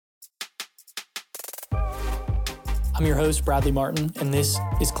I'm your host, Bradley Martin, and this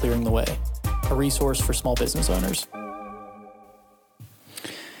is Clearing the Way, a resource for small business owners.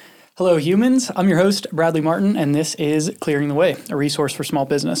 Hello, humans. I'm your host, Bradley Martin, and this is Clearing the Way, a resource for small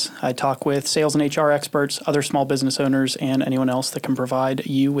business. I talk with sales and HR experts, other small business owners, and anyone else that can provide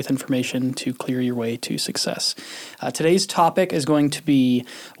you with information to clear your way to success. Today's topic is going to be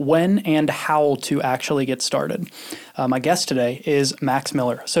when and how to actually get started. My guest today is Max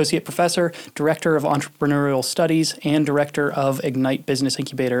Miller, Associate Professor, Director of Entrepreneurial Studies, and Director of Ignite Business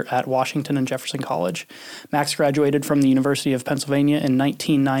Incubator at Washington and Jefferson College. Max graduated from the University of Pennsylvania in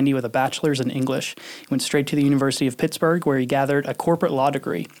 1990 with a bachelor's in English. He went straight to the University of Pittsburgh, where he gathered a corporate law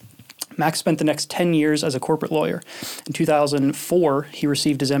degree. Max spent the next 10 years as a corporate lawyer. In 2004, he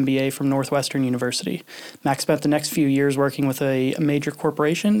received his MBA from Northwestern University. Max spent the next few years working with a major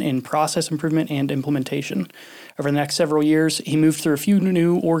corporation in process improvement and implementation. Over the next several years, he moved through a few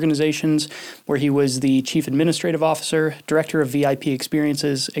new organizations where he was the Chief Administrative Officer, Director of VIP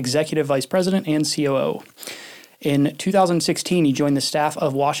Experiences, Executive Vice President, and COO. In 2016, he joined the staff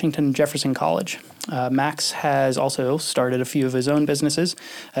of Washington and Jefferson College. Max has also started a few of his own businesses.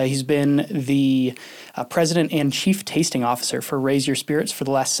 He's been the president and chief tasting officer for Raise Your Spirits for the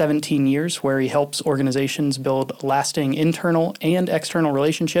last 17 years, where he helps organizations build lasting internal and external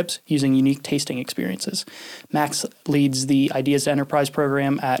relationships using unique tasting experiences. Max leads the Ideas to Enterprise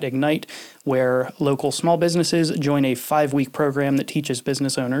program at Ignite, where local small businesses join a 5-week program that teaches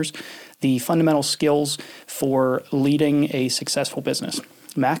business owners the fundamental skills for leading a successful business.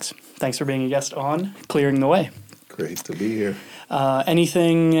 Max, thanks for being a guest on Clearing the Way. Great to be here.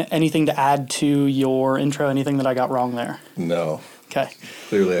 Anything to add to your intro? Anything that I got wrong there? No. Okay.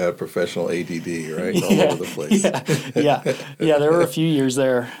 Clearly I had professional ADD, right? All over the place. Yeah. There were a few years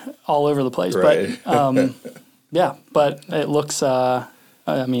there all over the place. Right. But, but it looks, you're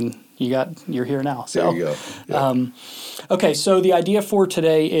here now. So, there you go. Yeah. Okay, so the idea for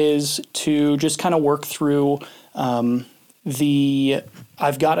today is to just kind of work through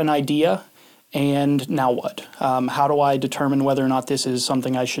I've got an idea, and now what? How do I determine whether or not this is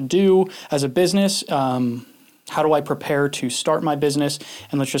something I should do as a business? How do I prepare to start my business?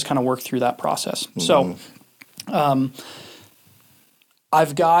 And let's just kind of work through that process. Mm-hmm. So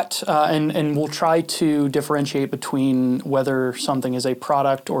I've got, and we'll try to differentiate between whether something is a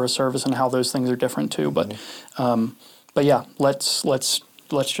product or a service and how those things are different too. But yeah, let's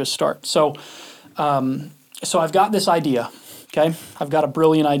just start. So I've got this idea. Okay, I've got a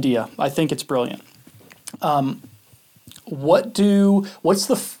brilliant idea. I think it's brilliant. Where do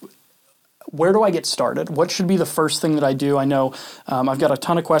I get started? What should be the first thing that I do? I know I've got a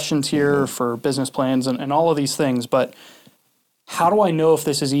ton of questions here for business plans and all of these things, but how do I know if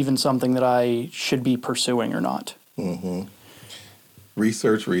this is even something that I should be pursuing or not? Mm-hmm.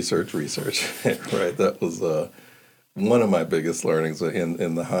 Research. Right. That was one of my biggest learnings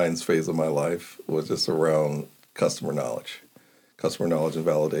in the Heinz phase of my life was just around customer knowledge and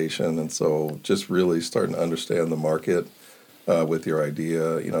validation. And so just really starting to understand the market with your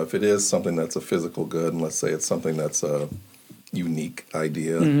idea. You know, if it is something that's a physical good, and let's say it's something that's a unique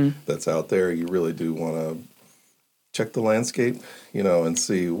idea that's out there, you really do want to check the landscape, and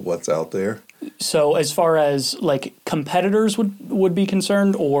see what's out there. So as far as like competitors would be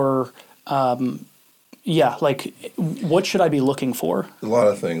concerned, or what should I be looking for? A lot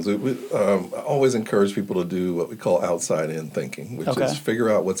of things. I always encourage people to do what we call outside-in thinking, which is figure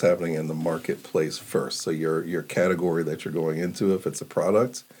out what's happening in the marketplace first. So your category that you're going into, if it's a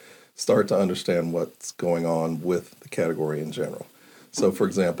product, start to understand what's going on with the category in general. So, for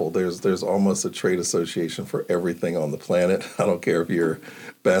example, there's almost a trade association for everything on the planet. I don't care if you're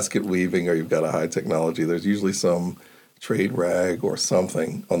basket weaving or you've got a high technology. There's usually some trade rag or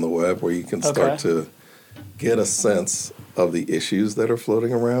something on the web where you can start to get a sense of the issues that are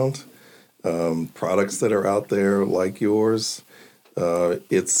floating around, products that are out there like yours.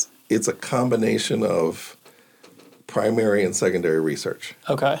 It's a combination of primary and secondary research.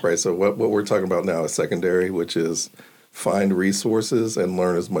 Okay. Right. So what we're talking about now is secondary, which is find resources and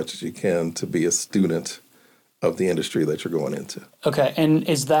learn as much as you can to be a student of the industry that you're going into. Okay, and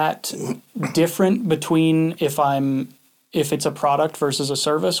is that different between if it's a product versus a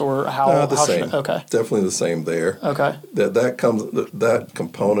service, or how? The same. Okay, definitely the same there. Okay, that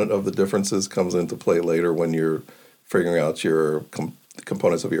component of the differences comes into play later when you're figuring out your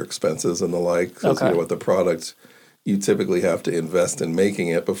components of your expenses and the like. So with the product, you typically have to invest in making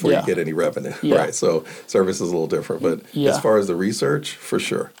it before you get any revenue, right? So service is a little different, but as far as the research, for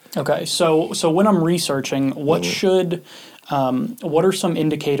sure. Okay, so when I'm researching, what what are some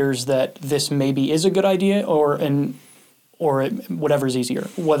indicators that this maybe is a good idea, or whatever's easier,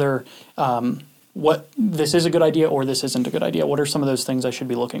 whether what this is a good idea or this isn't a good idea? What are some of those things I should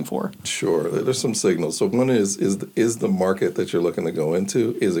be looking for? Sure. There's some signals. So one is the market that you're looking to go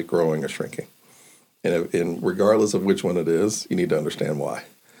into, is it growing or shrinking? And regardless of which one it is, you need to understand why.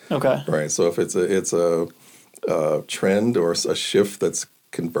 Okay. Right. So if it's a trend or a shift that's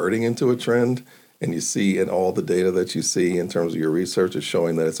converting into a trend, and you see in all the data that you see in terms of your research is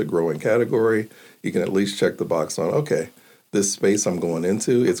showing that it's a growing category, you can at least check the box on, okay, this space I'm going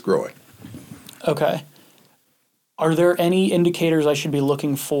into, it's growing. Okay. Are there any indicators I should be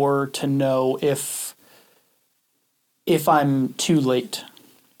looking for to know if I'm too late?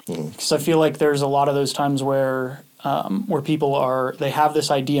 Because I feel like there's a lot of those times where people they have this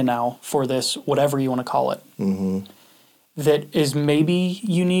idea now for this, whatever you want to call it, that is maybe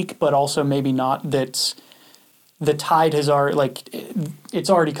unique, but also maybe not. That's the tide has already it's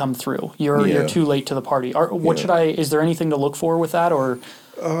already come through. You're too late to the party. Is there anything to look for with that, or?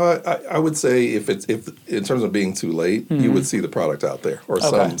 I would say if in terms of being too late, you would see the product out there or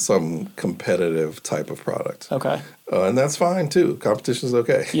some competitive type of product. Okay. And that's fine too. Competition is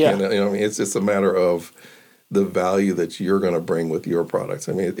okay. Yeah. It's a matter of the value that you're going to bring with your products.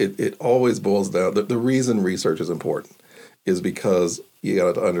 I mean, it always boils down. The reason research is important is because you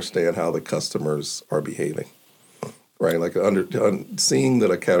got to understand how the customers are behaving. Right? Like seeing that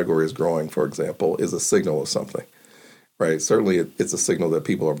a category is growing, for example, is a signal of something. Right? Certainly it's a signal that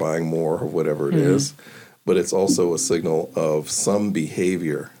people are buying more of whatever it is, but it's also a signal of some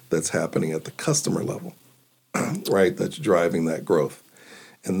behavior that's happening at the customer level, right? That's driving that growth.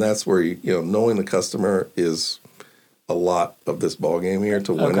 And that's where, knowing the customer is a lot of this ballgame here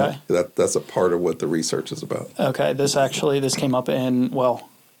to win it. That's a part of what the research is about. Okay. This came up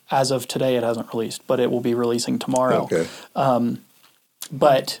as of today, it hasn't released, but it will be releasing tomorrow. Okay.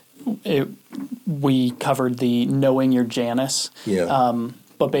 We covered the knowing your Janus. Yeah.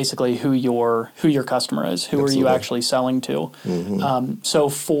 But basically who your customer is, who Absolutely. Are you actually selling to?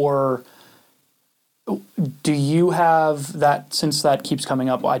 Do you have that, since that keeps coming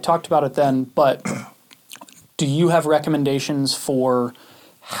up, I talked about it then, but do you have recommendations for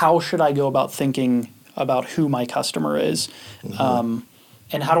how should I go about thinking about who my customer is?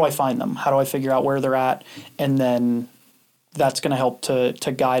 And how do I find them? How do I figure out where they're at? And then that's going to help to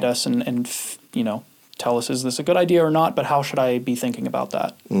guide us and tell us, is this a good idea or not? But how should I be thinking about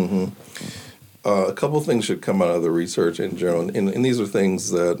that? A couple of things should come out of the research in general. And these are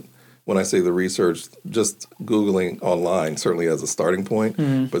things that, when I say the research, just Googling online certainly as a starting point.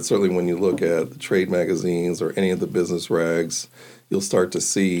 But certainly when you look at the trade magazines or any of the business rags, you'll start to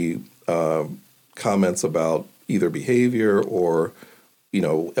see comments about either behavior or,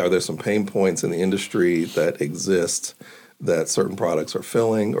 are there some pain points in the industry that exist that certain products are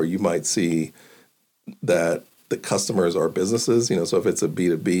filling, or you might see that the customers are businesses, so if it's a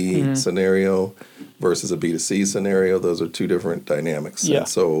B2B scenario versus a B2C scenario, those are two different dynamics. Yeah. And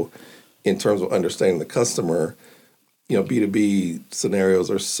so in terms of understanding the customer, B2B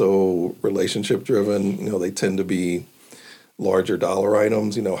scenarios are so relationship driven, they tend to be larger dollar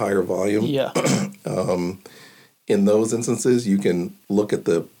items, higher volume. Yeah. In those instances, you can look at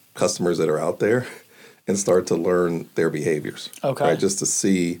the customers that are out there and start to learn their behaviors. Okay. Right? Just to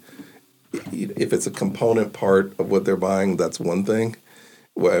see if it's a component part of what they're buying, that's one thing.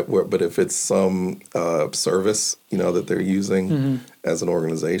 But if it's some service, that they're using as an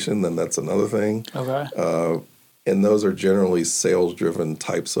organization, then that's another thing. Okay. And those are generally sales-driven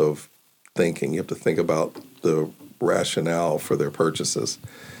types of thinking. You have to think about the rationale for their purchases.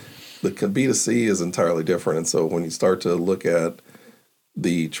 The B2C is entirely different. And so when you start to look at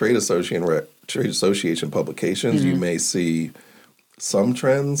the trade association publications, you may see some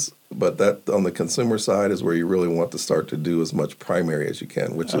trends, but that on the consumer side is where you really want to start to do as much primary as you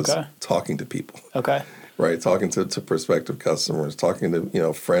can, which is talking to people. Okay. Right, talking to prospective customers, talking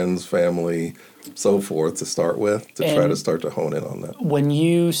to friends, family, so forth to start with, to try to start to hone in on that. When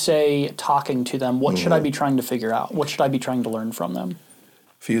you say talking to them, what should I be trying to figure out? What should I be trying to learn from them?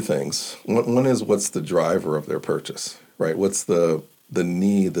 Few things. One is, what's the driver of their purchase, right? What's the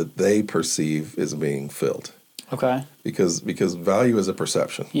need that they perceive is being filled? Okay. Because value is a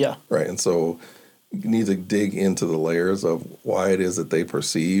perception. Yeah. Right, and so you need to dig into the layers of why it is that they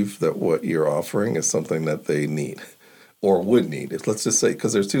perceive that what you're offering is something that they need or would need. Let's just say,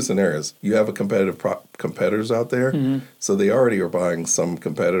 because there's two scenarios. You have a competitors out there, so they already are buying some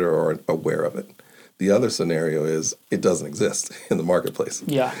competitor or aware of it. The other scenario is it doesn't exist in the marketplace.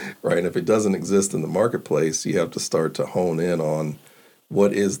 Yeah. Right, and if it doesn't exist in the marketplace, you have to start to hone in on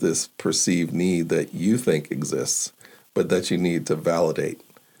what is this perceived need that you think exists, but that you need to validate,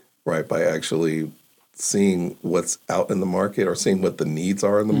 right, by actually seeing what's out in the market or seeing what the needs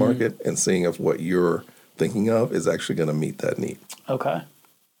are in the market and seeing if what you're thinking of is actually going to meet that need. Okay.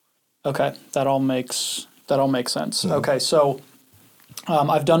 That all makes sense. Okay. So,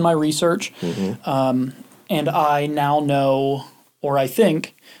 I've done my research, and I now know, or I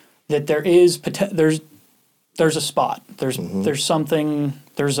think that there's a spot. There's something.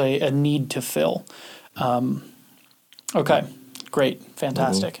 There's a need to fill. Okay. Great.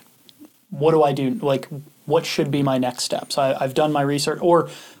 Fantastic. What do I do? Like, what should be my next steps? I've done my research, or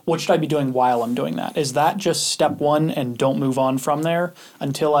what should I be doing while I'm doing that? Is that just step one and don't move on from there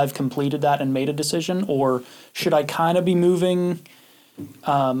until I've completed that and made a decision? Or should I kind of be moving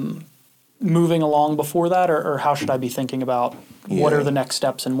along before that? Or how should I be thinking about what are the next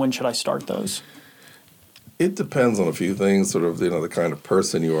steps and when should I start those? It depends on a few things, sort of, the kind of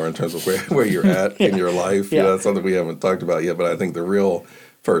person you are in terms of where you're at in your life. That's something we haven't talked about yet, but I think the real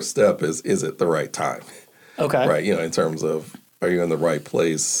first step is it the right time? Okay. Right, in terms of, are you in the right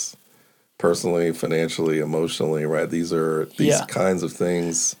place personally, financially, emotionally, right? These kinds of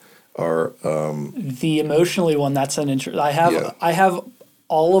things are... the emotionally one, that's an interesting... I have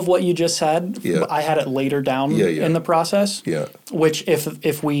all of what you just said. I had it later down in the process. Which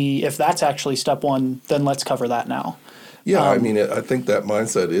if that's actually step one, then let's cover that now. I think that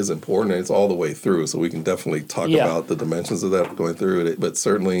mindset is important, and it's all the way through. So we can definitely talk about the dimensions of that going through it. But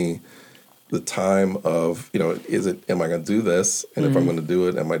certainly the time of, am I going to do this? And if I'm going to do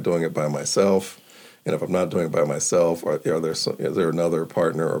it, am I doing it by myself? And if I'm not doing it by myself, is there another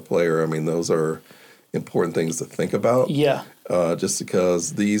partner or player? I mean, those are important things to think about. Just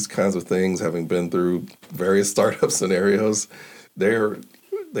because these kinds of things, having been through various startup scenarios,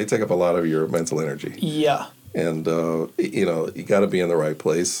 they take up a lot of your mental energy. And, you got to be in the right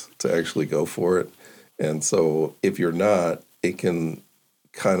place to actually go for it. And so if you're not, it can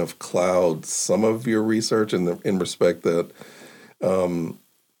kind of cloud some of your research in respect that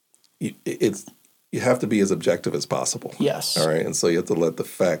you have to be as objective as possible. All right. And so you have to let the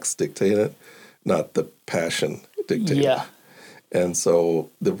facts dictate it, not the passion dictate it. And so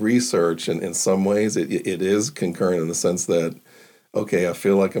the research, in some ways, it is concurrent in the sense that, okay, I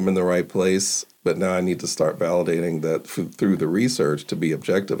feel like I'm in the right place, but now I need to start validating that through the research to be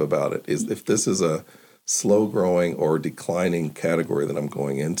objective about it. Is if this is a slow-growing or declining category that I'm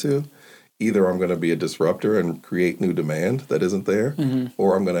going into, either I'm going to be a disruptor and create new demand that isn't there,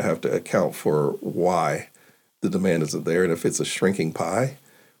 or I'm going to have to account for why the demand isn't there. And if it's a shrinking pie,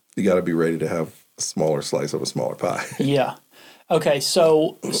 you got to be ready to have a smaller slice of a smaller pie. Okay,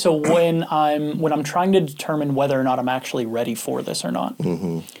 so when I'm trying to determine whether or not I'm actually ready for this or not.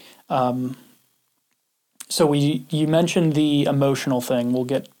 So you mentioned the emotional thing. We'll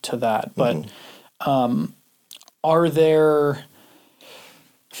get to that, but are there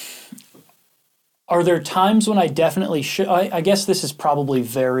times when I definitely should? I guess this is probably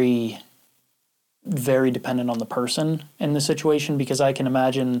very, very dependent on the person in the situation, because I can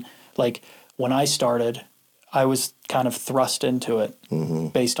imagine, like, when I started, I was kind of thrust into it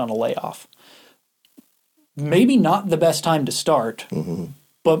based on a layoff. Maybe not the best time to start,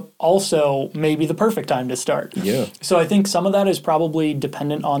 but also maybe the perfect time to start. So I think some of that is probably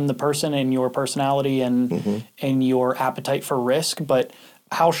dependent on the person and your personality and your appetite for risk. But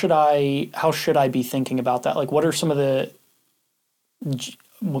how should I be thinking about that? Like, what are some of the,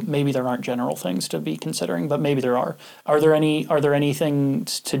 maybe there aren't general things to be considering, but maybe there are. Are there any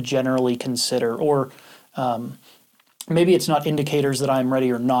things to generally consider, or maybe it's not indicators that I'm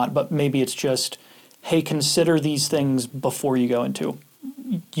ready or not, but maybe it's just, hey, consider these things before you go into.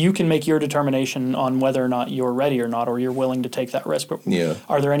 You can make your determination on whether or not you're ready or not, or you're willing to take that risk. But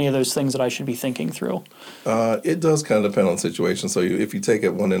are there any of those things that I should be thinking through? It does kind of depend on the situation. So if you take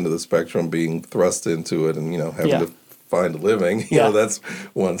at one end of the spectrum, being thrust into it and, having to find a living, that's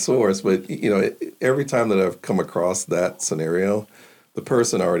one source. But, every time that I've come across that scenario, the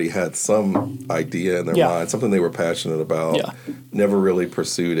person already had some idea in their mind, something they were passionate about, never really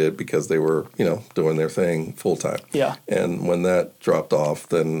pursued it because they were, doing their thing full time. And when that dropped off,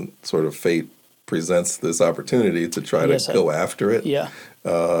 then sort of fate presents this opportunity to try to go after it.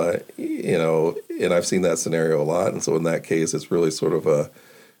 And I've seen that scenario a lot. And so in that case, it's really sort of a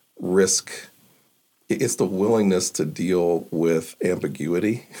risk. It's the willingness to deal with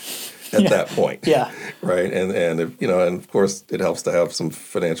ambiguity at that point. Right. And if, and of course it helps to have some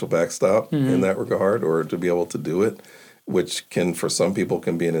financial backstop in that regard, or to be able to do it, which can, for some people,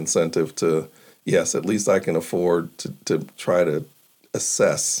 can be an incentive to, yes, at least I can afford to try to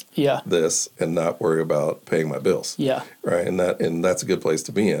assess this and not worry about paying my bills. Right. And that's a good place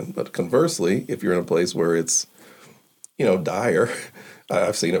to be in. But conversely, if you're in a place where it's, dire,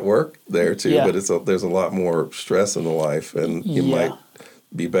 I've seen it work there too, but there's a lot more stress in the life, and you might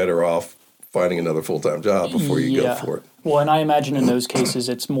be better off finding another full-time job before you go for it. Well, and I imagine in those cases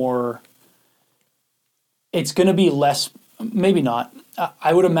it's going to be less, maybe not.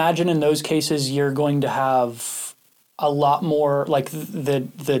 I would imagine in those cases you're going to have a lot more, like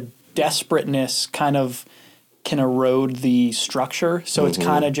the desperateness kind of can erode the structure. So it's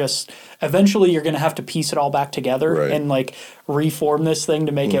kind of just, eventually you're going to have to piece it all back together and like reform this thing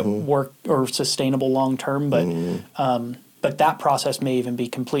to make it work or sustainable long term. But that process may even be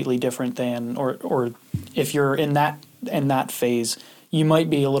completely different than, or if you're in that phase, you might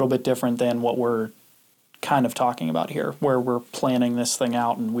be a little bit different than what we're kind of talking about here, where we're planning this thing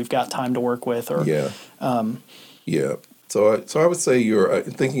out and we've got time to work with. Or So I would say you're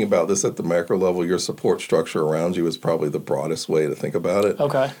thinking about this at the macro level. Your support structure around you is probably the broadest way to think about it.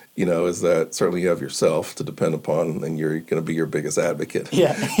 Okay. Is that certainly you have yourself to depend upon, and you're going to be your biggest advocate.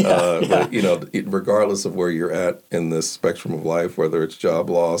 But regardless of where you're at in this spectrum of life, whether it's job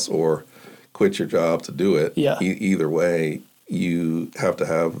loss or quit your job to do it, either way, you have to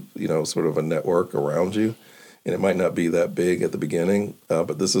have sort of a network around you, and it might not be that big at the beginning,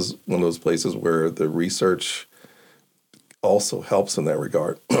 but this is one of those places where the research also helps in that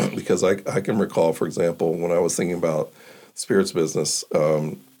regard. Because I can recall, for example, when I was thinking about spirits business,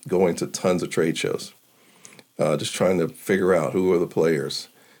 going to tons of trade shows, just trying to figure out who are the players.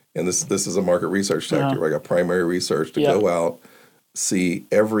 And this is a market research tactic, right? Like a primary research to go out, see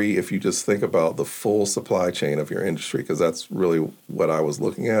if you just think about the full supply chain of your industry, because that's really what I was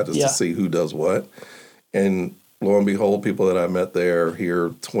looking at, is to see who does what. And lo and behold, people that I met there here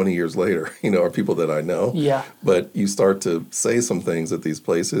 20 years later, are people that I know. Yeah. But you start to say some things at these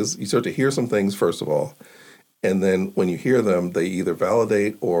places. You start to hear some things, first of all. And then when you hear them, they either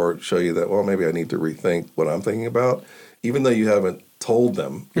validate or show you that, well, maybe I need to rethink what I'm thinking about. Even though you haven't told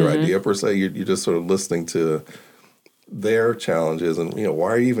them your idea per se, you're just sort of listening to their challenges and, why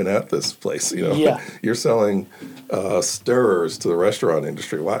are you even at this place? You're selling stirrers to the restaurant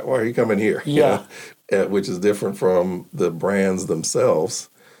industry. Why are you coming here? Which is different from the brands themselves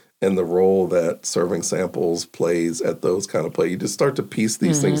and the role that serving samples plays at those kind of places. You just start to piece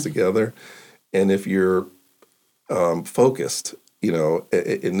these things together. And if you're focused,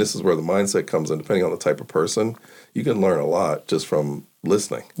 and this is where the mindset comes in, depending on the type of person, you can learn a lot just from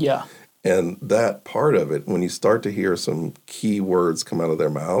listening. Yeah. And that part of it, when you start to hear some key words come out of their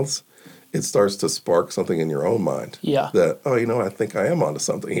mouths, it starts to spark something in your own mind. Yeah. That, I think I am onto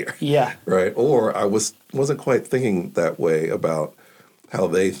something here. Yeah. Right? Or I wasn't quite thinking that way about how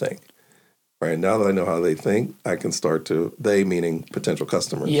they think. Right? Now that I know how they think, I can start to, they meaning potential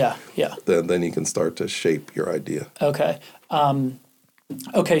customers. Yeah. Yeah. Then you can start to shape your idea. Okay.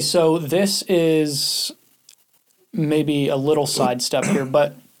 Okay, so this is maybe a little sidestep here,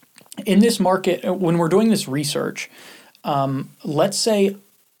 but in this market, when we're doing this research, let's say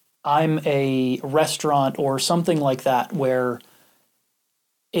I'm a restaurant or something like that where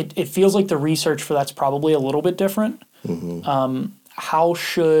it feels like the research for that's probably a little bit different. How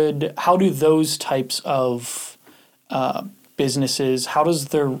do those types of businesses, how does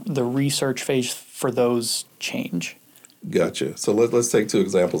the research phase for those change? Gotcha. So let's take two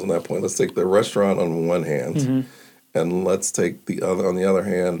examples on that point. Let's take the restaurant on one hand, and let's take on the other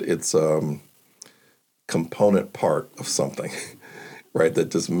hand, it's component part of something, right?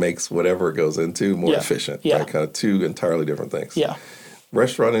 That just makes whatever it goes into more efficient. Yeah. Right? Kind of two entirely different things. Yeah.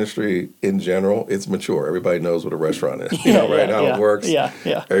 Restaurant industry in general, it's mature. Everybody knows what a restaurant is, how it works. Yeah,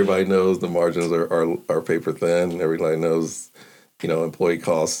 yeah. Everybody knows the margins are paper thin. Everybody knows, employee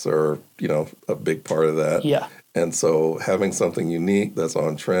costs are, a big part of that. Yeah. And so having something unique that's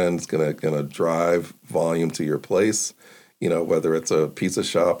on trend is gonna drive volume to your place, whether it's a pizza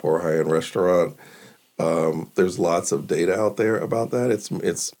shop or a high-end restaurant. There's lots of data out there about that.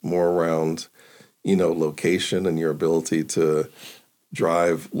 It's more around, location and your ability to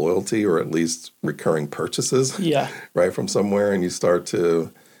drive loyalty or at least recurring purchases. Yeah. Right, from somewhere, and you start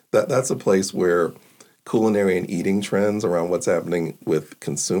to that's a place where culinary and eating trends around what's happening with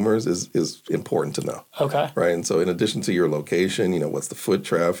consumers is important to know. Okay. Right. And so in addition to your location, what's the foot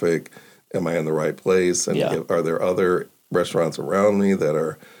traffic? Am I in the right place? And are there other restaurants around me that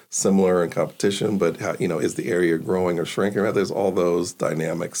are similar in competition? But how, is the area growing or shrinking? Right? There's all those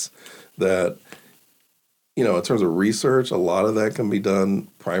dynamics that, in terms of research, a lot of that can be done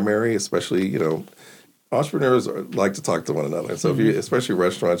primary, especially, entrepreneurs like to talk to one another. So especially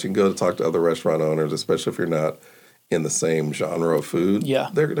restaurants, you can go to talk to other restaurant owners, especially if you're not in the same genre of food. Yeah.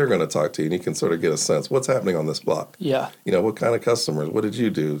 They're going to talk to you, and you can sort of get a sense, what's happening on this block? Yeah. What kind of customers? What did you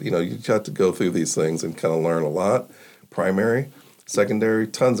do? You have to go through these things and kind of learn a lot, primary. Secondary,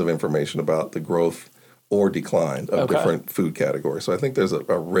 tons of information about the growth or decline of different food categories. So I think there's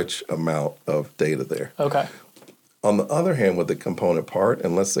a rich amount of data there. Okay. On the other hand, with the component part,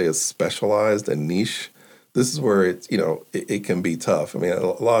 and let's say it's specialized and niche, this is where it can be tough. I mean,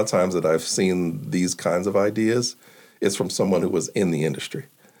 a lot of times that I've seen these kinds of ideas, it's from someone who was in the industry.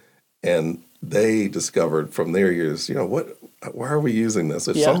 And they discovered from their years, why are we using this?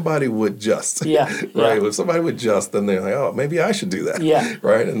 If somebody would just, right? If somebody would just, then they're like, oh, maybe I should do that,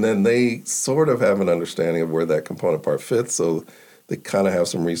 right? And then they sort of have an understanding of where that component part fits, so they kind of have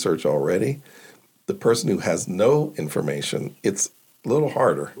some research already. The person who has no information, it's a little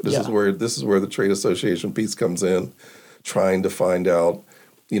harder. This is where the trade association piece comes in, trying to find out,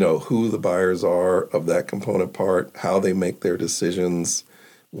 who the buyers are of that component part, how they make their decisions,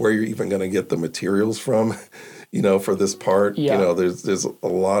 where you're even going to get the materials from, for this part. Yeah. There's a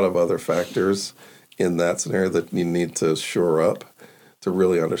lot of other factors in that scenario that you need to shore up to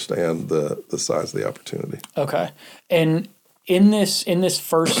really understand the size of the opportunity. Okay. And in this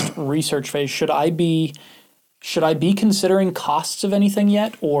first research phase, should I be considering costs of anything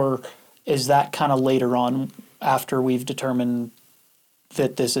yet, or is that kind of later on after we've determined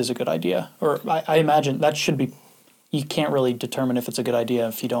that this is a good idea? Or I imagine that should be. You can't really determine if it's a good idea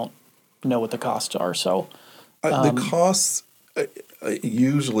if you don't know what the costs are. So the costs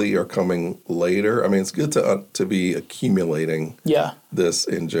usually are coming later. I mean, it's good to be accumulating this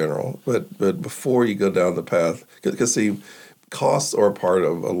in general, but before you go down the path, because see, costs are part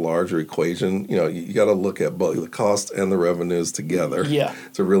of a larger equation. You got to look at both the cost and the revenues together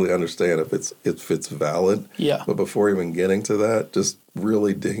to really understand if it's valid. Yeah. But before even getting to that, just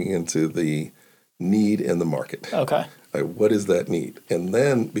really digging into the need in the market. Okay. Like, what is that need? And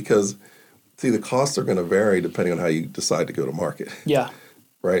then, because, see, the costs are going to vary depending on how you decide to go to market. Yeah.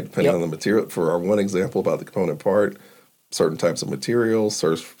 Right? Depending on the material. For our one example about the component part, certain types of materials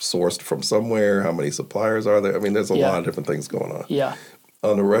sourced from somewhere, how many suppliers are there? I mean, there's a lot of different things going on. Yeah.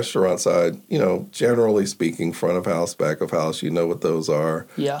 On the restaurant side, generally speaking, front of house, back of house, what those are.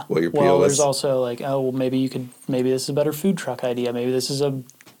 Yeah. What your POS. Well, there's also like, maybe this is a better food truck idea. Maybe this is a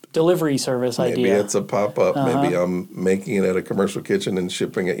delivery service idea. Maybe it's a pop-up. Maybe I'm making it at a commercial kitchen and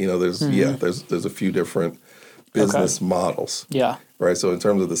shipping it. There's a few different business models. Yeah. Right. So in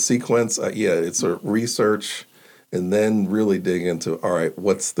terms of the sequence, it's sort of research and then really dig into, all right,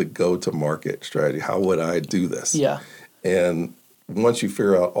 what's the go-to-market strategy? How would I do this? Yeah. And once you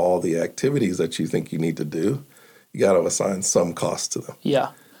figure out all the activities that you think you need to do, you got to assign some cost to them.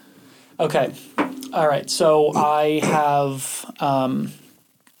 Yeah. Okay. All right. So I have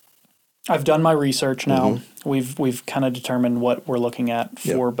I've done my research now. Mm-hmm. We've kind of determined what we're looking at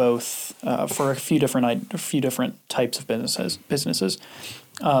for both for a few different types of businesses.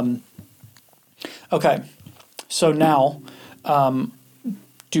 Okay, so now, what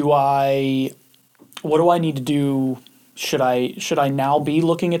do I need to do? Should I now be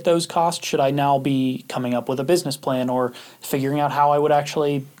looking at those costs? Should I now be coming up with a business plan or figuring out how I would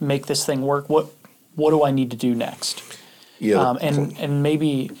actually make this thing work? What do I need to do next? Yeah, and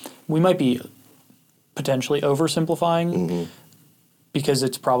maybe we might be potentially oversimplifying because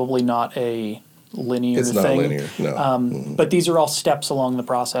it's probably not a linear thing. It's not linear, no. But these are all steps along the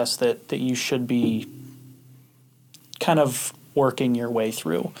process that you should be kind of working your way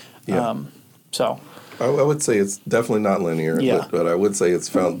through. Yeah. I would say it's definitely not linear, but I would say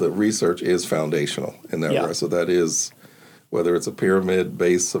the research is foundational in that regard. So that is, whether it's a pyramid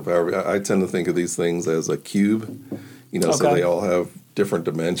base of I tend to think of these things as a cube. So they all have different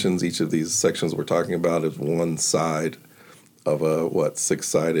dimensions. Each of these sections we're talking about is one side of a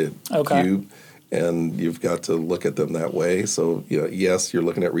 6-sided cube, and you've got to look at them that way. So yes, you're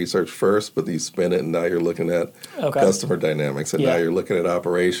looking at research first, but you spin it, and now you're looking at customer dynamics, and now you're looking at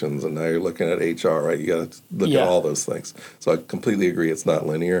operations, and now you're looking at HR. Right? You got to look at all those things. So I completely agree. It's not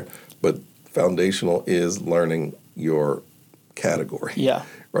linear, but foundational is learning your category. Yeah.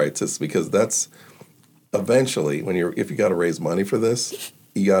 Right. Just because that's. Eventually, if you got to raise money for this,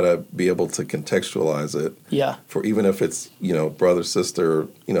 you got to be able to contextualize it. Yeah. For even if it's brother, sister,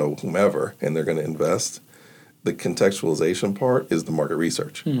 whomever, and they're going to invest, the contextualization part is the market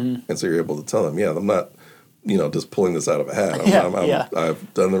research, and so you're able to tell them, I'm not, just pulling this out of a hat.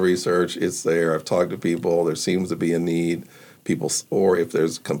 I've done the research. It's there. I've talked to people. There seems to be a need. Or if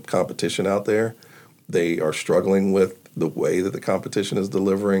there's competition out there, they are struggling with the way that the competition is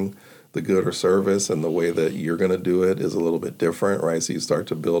delivering the good or service, and the way that you're going to do it is a little bit different, right? So you start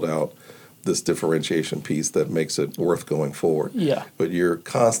to build out this differentiation piece that makes it worth going forward. Yeah. But you're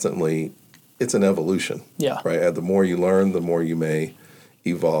constantly, it's an evolution. Yeah. Right? And the more you learn, the more you may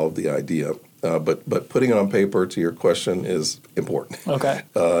evolve the idea. But putting it on paper, to your question, is important. Okay.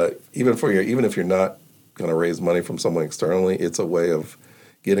 Even if you're not going to raise money from someone externally, it's a way of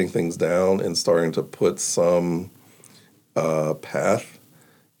getting things down and starting to put some path,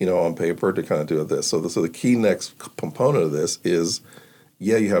 on paper to kind of do this. So the key next component of this is,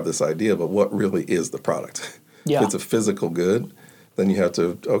 you have this idea, but what really is the product? Yeah. If it's a physical good, then you have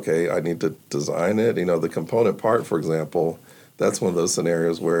to, I need to design it. The component part, for example, that's one of those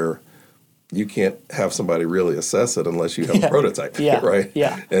scenarios where you can't have somebody really assess it unless you have a prototype, right?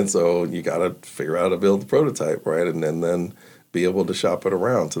 Yeah. And so you got to figure out how to build the prototype, right? And then be able to shop it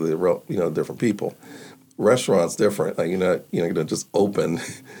around to the different people. Restaurants different. Like, you're not going to just open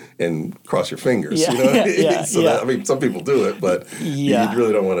and cross your fingers. That, some people do it, but you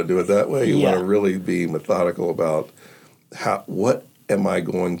really don't want to do it that way. You want to really be methodical about what am I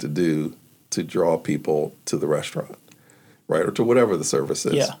going to do to draw people to the restaurant, right, or to whatever the service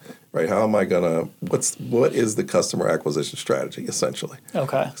is, right? How am I gonna? What is the customer acquisition strategy essentially?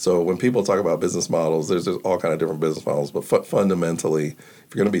 Okay. So when people talk about business models, there's all kind of different business models, but fundamentally,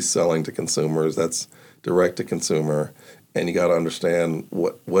 if you're going to be selling to consumers, that's direct to consumer, and you got to understand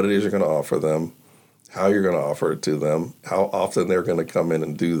what it is you're going to offer them, how you're going to offer it to them, how often they're going to come in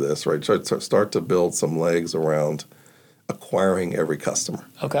and do this, right? Start to build some legs around acquiring every customer.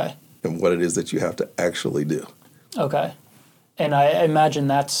 Okay. And what it is that you have to actually do. Okay. And I imagine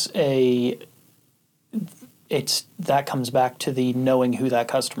that comes back to the knowing who that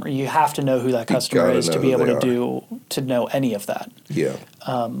customer. You have to know who that customer is to be able to know any of that. Yeah.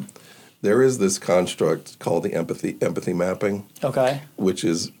 There is this construct called the empathy mapping. Okay. Which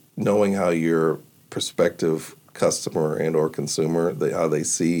is knowing how your prospective customer and or consumer, how they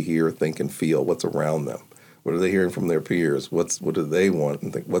see, hear, think, and feel, what's around them. What are they hearing from their peers? What do they want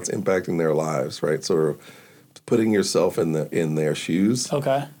and think? What's impacting their lives, right? Sort of putting yourself in their shoes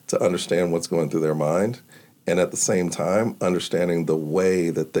to understand what's going through their mind, and at the same time understanding the way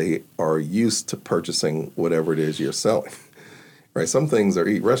that they are used to purchasing whatever it is you're selling. Right? Some things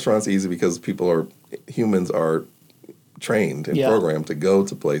restaurants easy because humans are trained and programmed to go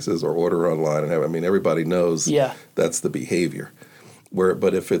to places or order online and everybody knows that's the behavior.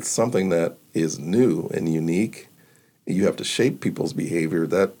 But if it's something that is new and unique, you have to shape people's behavior.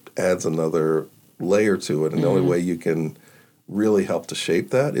 That adds another layer to it, and the only way you can really help to shape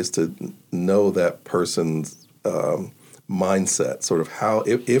that is to know that person's mindset, sort of how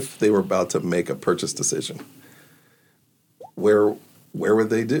if they were about to make a purchase decision, where would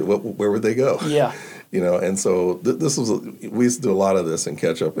they do? Where would they go? Yeah. And so we used to do a lot of this in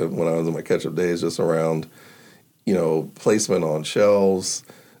ketchup, and when I was in my ketchup days, just around placement on shelves,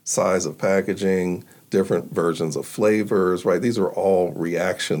 size of packaging, different versions of flavors, right? These are all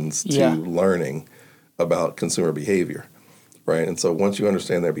reactions to learning about consumer behavior, right? And so once you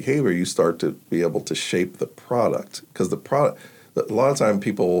understand their behavior, you start to be able to shape the product, because a lot of time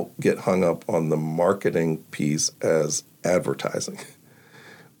people get hung up on the marketing piece as advertising,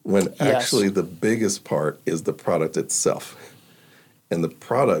 when actually the biggest part is the product itself. And the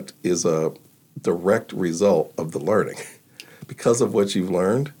product is a direct result of the learning. Because of what you've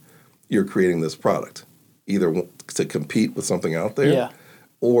learned, you're creating this product, either to compete with something out there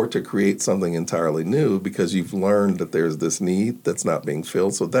or to create something entirely new because you've learned that there's this need that's not being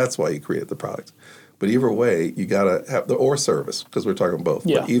filled. So that's why you create the product. But either way, you got to have or service, because we're talking both.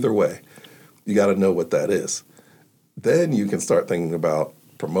 But either way, you got to know what that is. Then you can start thinking about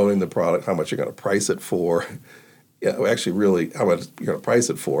promoting the product, how much you're going to price it for. Actually, really, how much you're going to price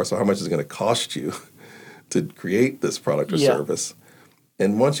it for. So how much is it going to cost you to create this product or service?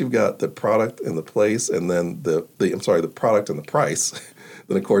 And once you've got the product and the place, and then the product and the price,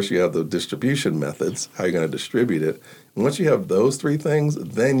 then of course you have the distribution methods, how you're going to distribute it. And once you have those three things,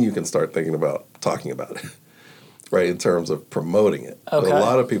 then you can start thinking about talking about it, right? In terms of promoting it. Okay. But a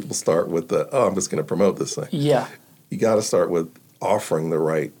lot of people start with I'm just going to promote this thing. Yeah. You got to start with offering the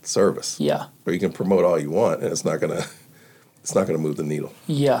right service. Yeah. Or you can promote all you want, and it's not going to move the needle.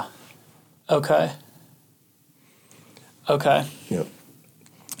 Yeah. Okay. Yeah.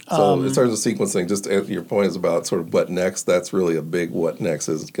 So in terms of sequencing, just to answer your point is about sort of what next. That's really a big what next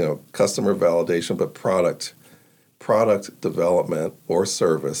is customer validation, but product development or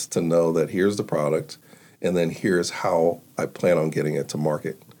service to know that here's the product, and then here's how I plan on getting it to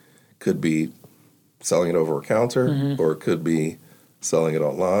market. Could be selling it over a counter, or it could be selling it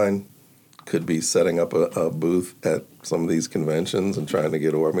online. Could be setting up a booth at some of these conventions and trying to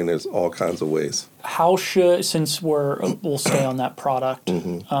get over. There's all kinds of ways. How since we'll stay on that product,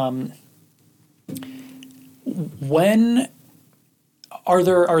 when are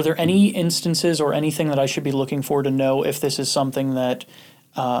there any instances or anything that I should be looking for to know if this is something that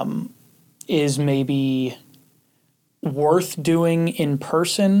is maybe worth doing in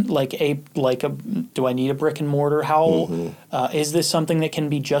person, do I need a brick and mortar? How is this something that can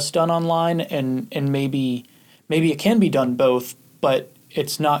be just done online, and maybe it can be done both, but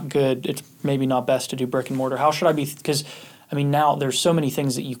it's not good. It's maybe not best to do brick and mortar. How should I be? Because I mean, now there's so many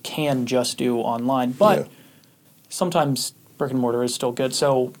things that you can just do online, but sometimes brick and mortar is still good.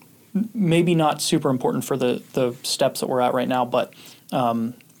 So maybe not super important for the steps that we're at right now, but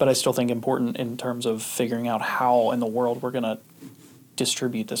I still think important in terms of figuring out how in the world we're going to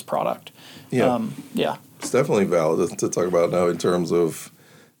distribute this product. Yeah. It's definitely valid to talk about now in terms of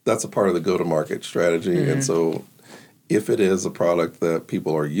that's a part of the go-to-market strategy. And so if it is a product that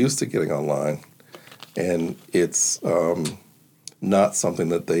people are used to getting online and it's not something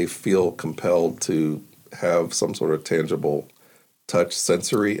that they feel compelled to have some sort of tangible touch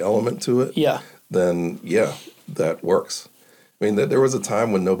sensory element to it, then that works. I mean, there was a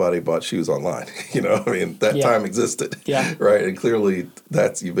time when nobody bought shoes online. That time existed. Right. And clearly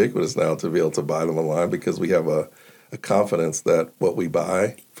that's ubiquitous now to be able to buy them online because we have a confidence that what we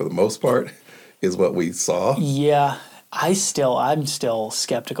buy, for the most part, is what we saw. Yeah. I'm still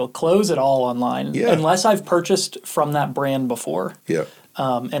skeptical. Close it all online. Unless I've purchased from that brand before.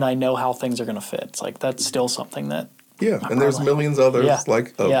 And I know how things are going to fit. It's like that's still something that. And there's millions others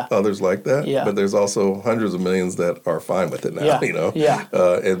others like that, but there's also hundreds of millions that are fine with it now,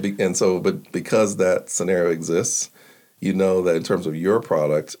 but because that scenario exists, you know that in terms of your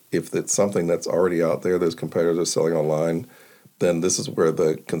product, if it's something that's already out there, there's competitors selling online, then this is where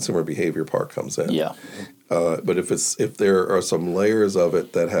the consumer behavior part comes in. But if there are some layers of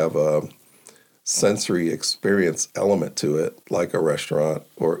it that have a sensory experience element to it, like a restaurant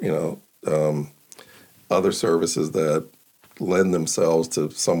or other services that lend themselves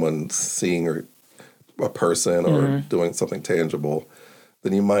to someone seeing or a person or doing something tangible,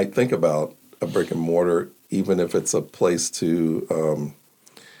 then you might think about a brick and mortar, even if it's a place to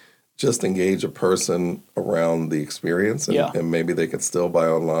just engage a person around the experience, and maybe they could still buy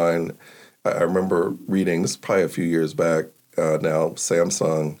online. I remember reading, this is probably a few years back now,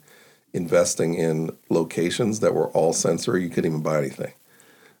 Samsung investing in locations that were all sensory. You couldn't even buy anything.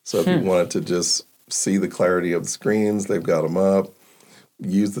 So if you wanted to just see the clarity of the screens, they've got them up,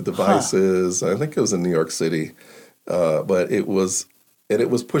 use the devices. I think it was in New York City, but it was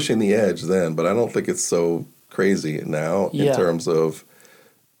pushing the edge then, but I don't think it's so crazy now in terms of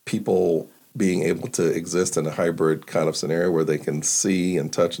people being able to exist in a hybrid kind of scenario where they can see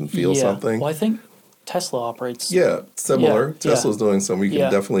and touch and feel something. Well, I think Tesla operates. Similar. Tesla's doing some. You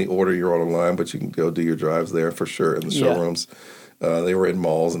can definitely order your own online, but you can go do your drives there for sure in the showrooms. They were in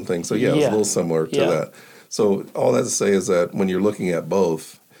malls and things. So, it was a little similar to that. So, all that to say is that when you're looking at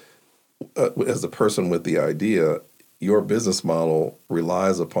both, as a person with the idea, your business model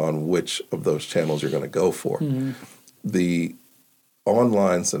relies upon which of those channels you're going to go for. The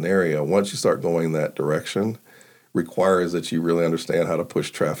online scenario, once you start going that direction, requires that you really understand how to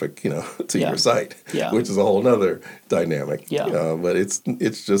push traffic, to your site, which is a whole other dynamic. But it's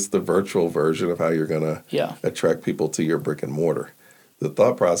just the virtual version of how you're going to attract people to your brick and mortar. The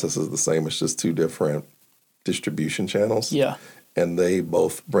thought process is the same. It's just two different distribution channels. And they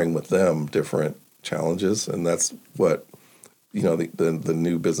both bring with them different challenges, and that's what the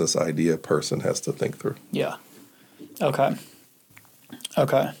new business idea person has to think through. Okay.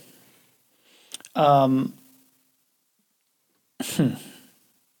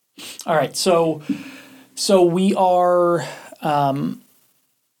 All right, so we are,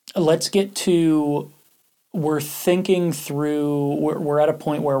 let's get to, we're thinking through, we're at a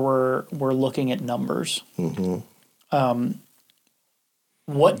point where we're looking at numbers.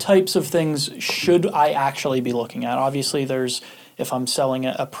 What types of things should I actually be looking at? Obviously, if I'm selling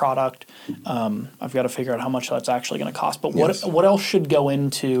a product, I've got to figure out how much that's actually going to cost. But what else should go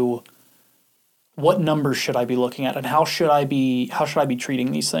into? What numbers should I be looking at, and how should I be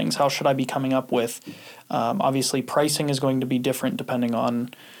treating these things? How should I be coming up with? Obviously, pricing is going to be different depending on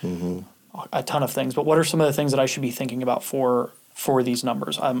a ton of things. But what are some of the things that I should be thinking about for these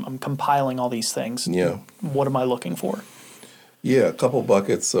numbers? I'm compiling all these things. What am I looking for? A couple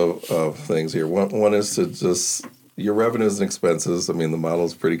buckets of things here. One is to just your revenues and expenses. I mean, the model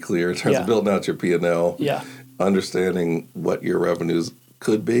is pretty clear in terms of building out your P&L, understanding what your revenues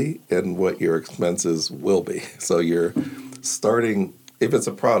could be and what your expenses will be. So you're starting, if it's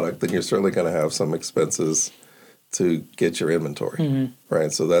a product, then you're certainly going to have some expenses to get your inventory,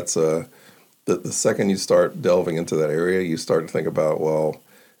 right? So that's the second you start delving into that area, you start to think about,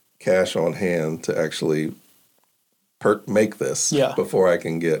 cash on hand to actually make this before I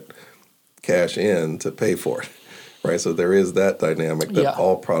can get cash in to pay for it, right? So there is that dynamic that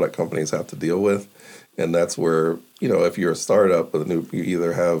all product companies have to deal with. And that's where, if you're a startup with you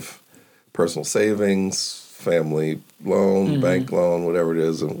either have personal savings, family loan, bank loan, whatever it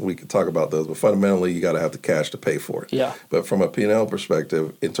is, and we could talk about those, but fundamentally you got to have the cash to pay for it. Yeah. But from a P&L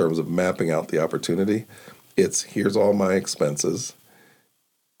perspective, in terms of mapping out the opportunity, it's here's all my expenses,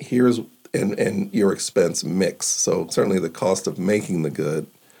 and your expense mix. So certainly the cost of making the good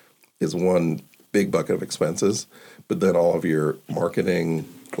is one big bucket of expenses, but then all of your marketing,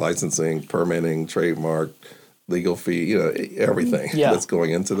 licensing, permitting, trademark, legal fee, everything that's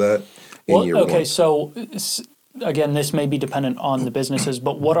going into that in year one. So again, this may be dependent on the businesses,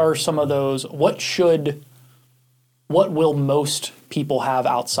 but what are some of those, what will most people have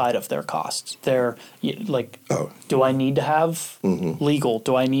outside of their costs? Do I need to have legal?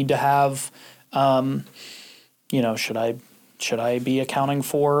 Do I need to have, should I be accounting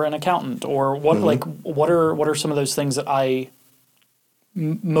for an accountant, or what? What are some of those things that I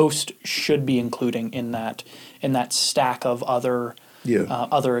most should be including in that stack of other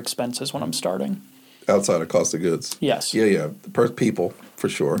expenses when I'm starting? Outside of cost of goods. Yes. Yeah. People, for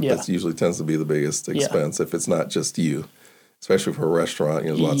sure. Yeah. That usually tends to be the biggest expense if it's not just you, especially for a restaurant,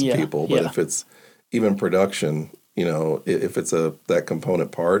 there's lots of people. But if it's even production, if it's that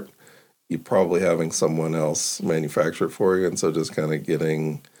component part, you're probably having someone else manufacture it for you. And so just kind of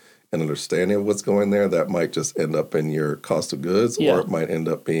getting an understanding of what's going there, that might just end up in your cost of goods, or it might end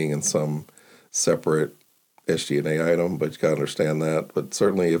up being in some separate SG&A item, but you got to understand that. But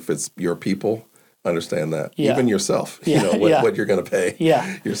certainly if it's your people, understand that. Even yourself, what you're going to pay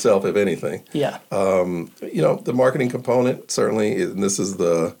yourself, if anything. The marketing component, certainly, and this is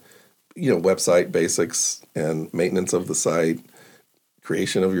the, website basics and maintenance of the site,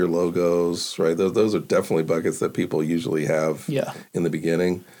 creation of your logos, right? Those are definitely buckets that people usually have in the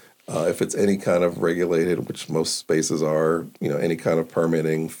beginning. If it's any kind of regulated, which most spaces are, any kind of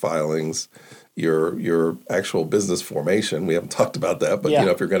permitting, filings, your actual business formation. We haven't talked about that, but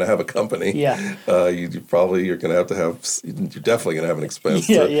if you're going to have a company, you're definitely going to have an expense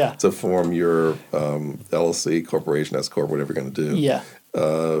to form your LLC, corporation, S corp, whatever you're going to do.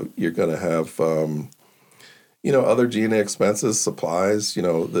 You're going to have other G&A expenses, supplies.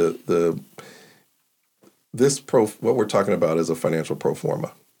 What we're talking about is a financial pro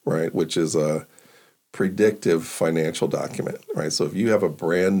forma, right? Which is a predictive financial document, right? So if you have a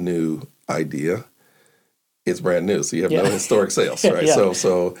brand new idea, it's brand new, so you have no historic sales, right?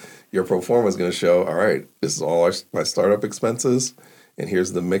 So your pro forma is going to show, all right, this is all my startup expenses, and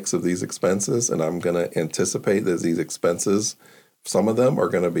here's the mix of these expenses, and I'm going to anticipate that these expenses, some of them are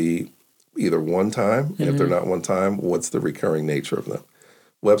going to be either one time, and if they're not one time, what's the recurring nature of them?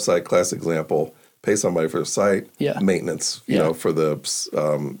 Website, classic example, pay somebody for the site, maintenance, for the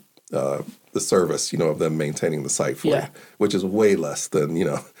service, of them maintaining the site for you, which is way less than,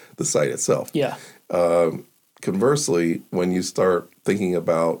 the site itself. Conversely, when you start thinking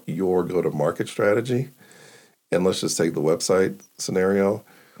about your go-to-market strategy, and let's just take the website scenario,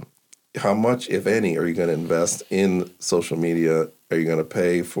 how much, if any, are you going to invest in social media? Are you going to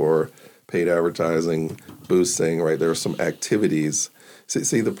pay for paid advertising, boosting, right? There are some activities.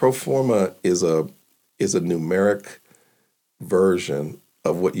 See, the pro forma is a numeric version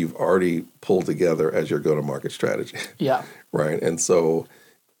of what you've already pulled together as your go-to-market strategy. Right? And so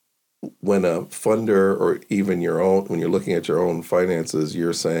when a funder, or even when you're looking at your own finances,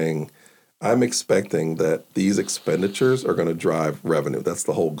 you're saying, I'm expecting that these expenditures are going to drive revenue. That's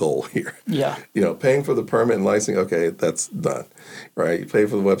the whole goal here. Paying for the permit and licensing, okay, that's done, right? You pay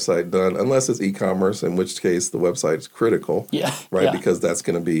for the website, done, unless it's e-commerce, in which case the website's critical, right? Because that's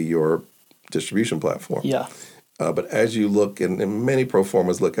going to be your distribution platform. But as you look, and many pro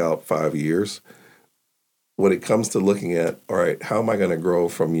formas look out 5 years, when it comes to looking at, all right, how am I going to grow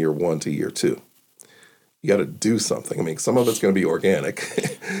from year 1 to year 2? You got to do something. I mean, some of it's going to be organic,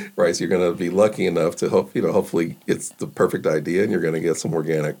 right? So you're going to be lucky enough to hopefully it's the perfect idea and you're going to get some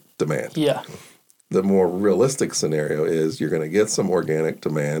organic demand. The more realistic scenario is you're going to get some organic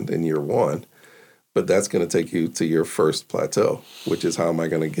demand in year 1, but that's going to take you to your first plateau, which is how am I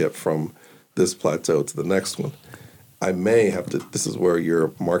going to get from this plateau to the next one? I may have to, this is where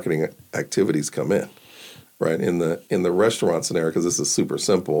your marketing activities come in, right? In the restaurant scenario, because this is super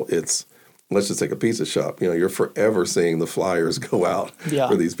simple, it's, let's just take a pizza shop. You're forever seeing the flyers go out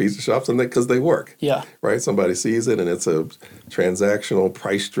for these pizza shops, and because they work. Right? Somebody sees it, and it's a transactional,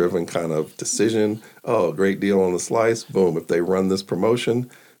 price-driven kind of decision. Oh, great deal on the slice. Boom. If they run this promotion,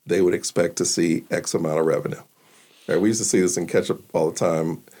 they would expect to see X amount of revenue. Right? We used to see this in ketchup all the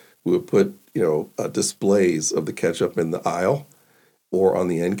time. We would put, displays of the ketchup in the aisle, or on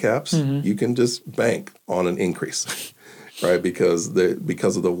the end caps, you can just bank on an increase, right? Because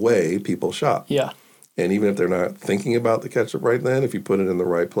of the way people shop. Yeah. And even if they're not thinking about the ketchup right then, if you put it in the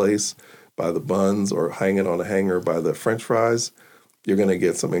right place by the buns or hang it on a hanger by the French fries, you're going to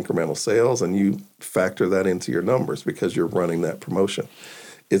get some incremental sales, and you factor that into your numbers because you're running that promotion.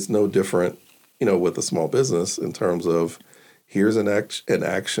 It's no different, with a small business in terms of here's an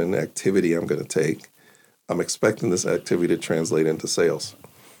action activity I'm going to take. I'm expecting this activity to translate into sales.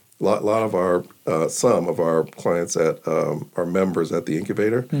 A lot of our, some of our clients at our members at the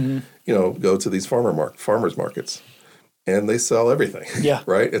incubator, go to these farmers markets, and they sell everything. Yeah.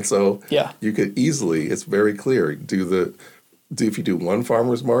 Right. And so you could easily, it's very clear, if you do one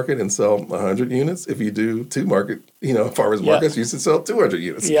farmer's market and sell 100 units, if you do two farmers markets, you should sell 200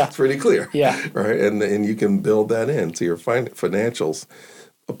 units. Yeah. It's pretty clear. Yeah. Right. And you can build that into your financials.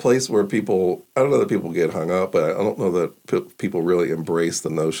 A place where I don't know that people get hung up, but I don't know that people really embrace the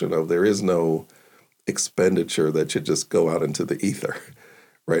notion of there is no expenditure that should just go out into the ether.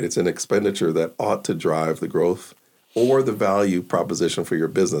 Right. It's an expenditure that ought to drive the growth or the value proposition for your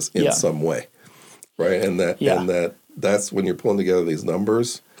business in some way. Right. And that's when you're pulling together these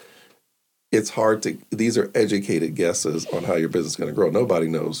numbers, it's hard these are educated guesses on how your business is going to grow. Nobody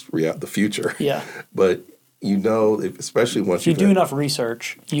knows the future. Yeah. But especially once you do enough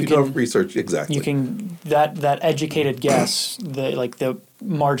research, exactly. You can that educated guess, the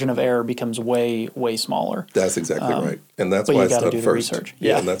margin of error becomes way, way smaller. That's exactly right. And that's why it's done first. Research.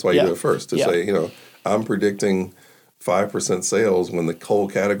 Yeah. And that's why you do it first to say, I'm predicting 5% sales when the whole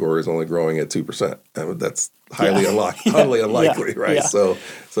category is only growing at 2%. I mean, that's highly unlikely, right? Yeah. So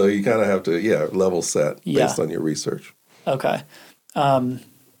you kind of have to, level set based on your research. Okay.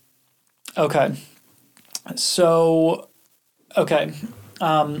 Okay. So,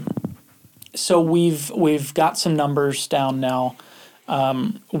 so we've got some numbers down now.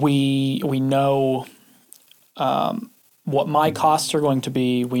 We know what my costs are going to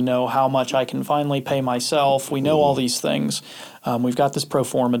be. We know how much I can finally pay myself. We know all these things. We've got this pro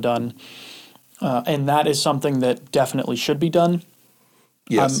forma done, and that is something that definitely should be done.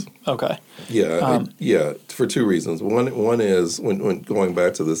 Yes. Okay. Yeah. For two reasons. One is when going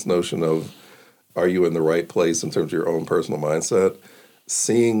back to this notion of, are you in the right place in terms of your own personal mindset?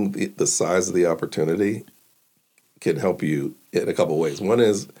 Seeing the size of the opportunity can help you in a couple of ways. One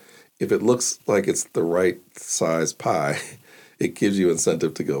is, if it looks like it's the right size pie, it gives you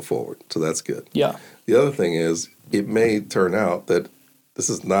incentive to go forward. So that's good. Yeah. The other thing is, it may turn out that this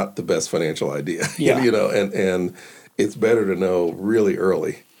is not the best financial idea. Yeah. And it's better to know really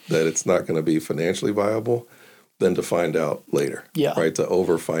early that it's not going to be financially viable than to find out later. Yeah. Right? To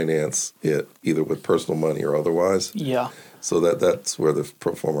overfinance it either with personal money or otherwise. Yeah. So that's where the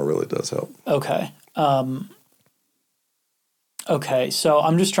pro forma really does help. Okay. Okay. So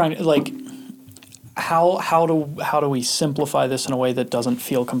I'm just trying to how do we simplify this in a way that doesn't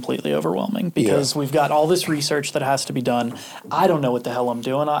feel completely overwhelming? Because we've got all this research that has to be done. I don't know what the hell I'm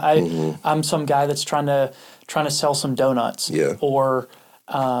doing. I'm some guy that's trying to sell some donuts. Yeah. Or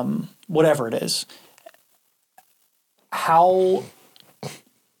whatever it is. I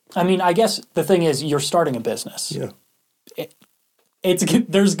guess the thing is, you're starting a business. Yeah.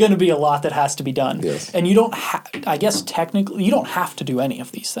 There's going to be a lot that has to be done. Yes. And you don't I guess technically, you don't have to do any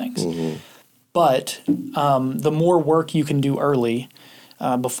of these things. Mm-hmm. But the more work you can do early,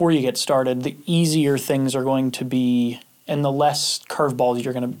 before you get started, the easier things are going to be, and the less curveballs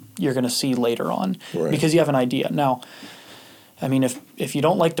you're gonna see later on. Right. Because you have an idea. Now, if you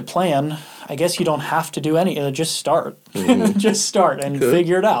don't like to plan, I guess you don't have to do any. Just start. Mm-hmm. Just start and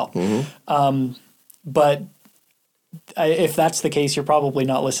figure it out. Mm-hmm. But if that's the case, you're probably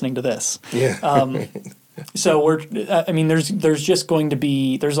not listening to this. Yeah. So there's just going to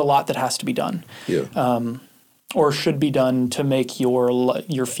be, there's a lot that has to be done. Yeah. Or should be done to make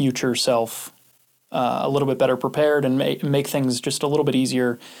your future self a little bit better prepared and make things just a little bit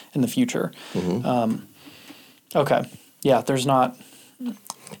easier in the future. Mm-hmm. Okay. Yeah, there's not...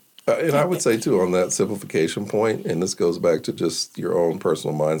 and I would say, too, on that simplification point, and this goes back to just your own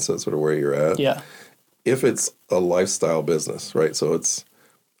personal mindset, sort of where you're at. Yeah. If it's a lifestyle business, right? So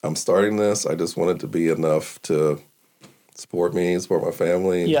I'm starting this. I just want it to be enough to support me, support my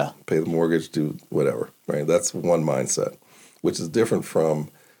family, pay the mortgage, do whatever, right? That's one mindset, which is different from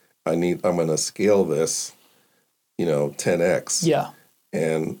I'm going to scale this, 10x. Yeah.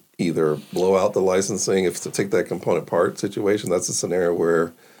 And either blow out the licensing, if to take that component part situation, that's a scenario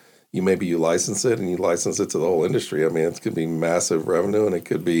where you license it and you license it to the whole industry. It could be massive revenue, and it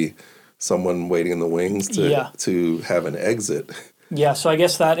could be someone waiting in the wings to have an exit Yeah, so I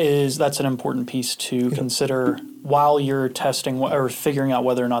guess that's an important piece to consider while you're testing or figuring out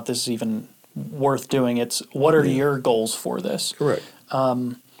whether or not this is even worth doing. It's what are your goals for this? Correct.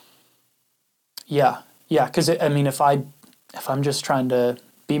 Yeah, because I mean, if I'm just trying to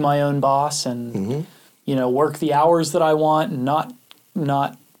be my own boss and work the hours that I want and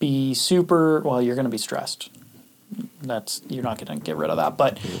not be super you're going to be stressed. You're not going to get rid of that,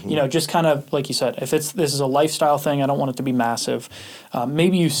 but just kind of like you said, if this is a lifestyle thing, I don't want it to be massive.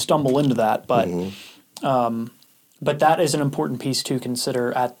 Maybe you stumble into that, but that is an important piece to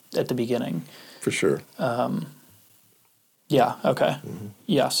consider at the beginning. For sure. Yeah. Okay.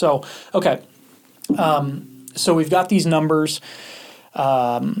 Yeah. So okay. So we've got these numbers,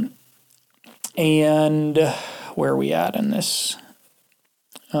 and where are we at in this?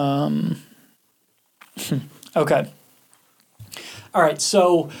 Okay. All right.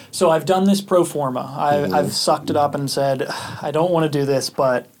 So I've done this pro forma. I've sucked it up and said, I don't want to do this,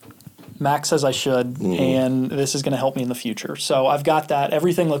 but Max says I should, and this is going to help me in the future. So I've got that.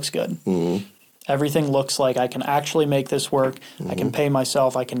 Everything looks good. Everything looks like I can actually make this work. I can pay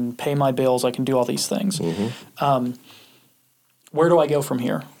myself. I can pay my bills. I can do all these things. Where do I go from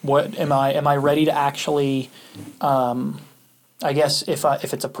here? What am I ready to actually? I guess if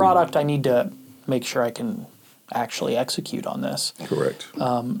it's a product, I need to make sure I can actually execute on this. Correct.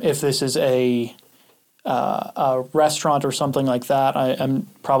 If this is a restaurant or something like that, I'm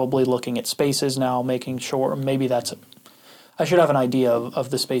probably looking at spaces now, making sure maybe I should have an idea of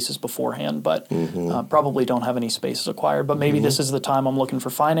the spaces beforehand, but probably don't have any spaces acquired. But maybe this is the time I'm looking for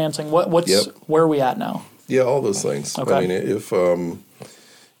financing. Where are we at now? Yeah, all those things. Okay. I mean, if on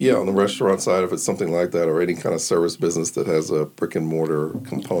the restaurant side, if it's something like that, or any kind of service business that has a brick and mortar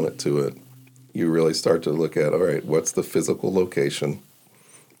component to it, you really start to look at, all right, what's the physical location?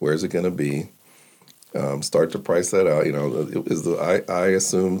 Where's it going to be? Start to price that out. I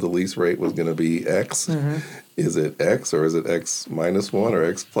assumed the lease rate was going to be X. Is it X, or is it X minus 1 or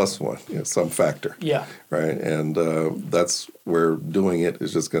X plus 1? Some factor. Yeah. Right. And that's where doing it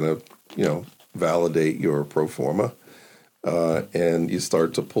is just going to, validate your pro forma. And you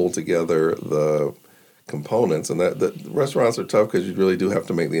start to pull together the components. And the restaurants are tough because you really do have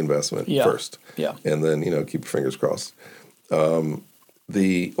to make the investment first. Yeah. And then, keep your fingers crossed. Or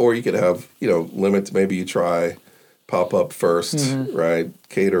you could have, limits. Maybe you try pop up first, right?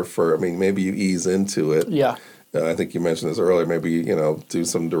 Cater for, maybe you ease into it. Yeah. I think you mentioned this earlier. Maybe, do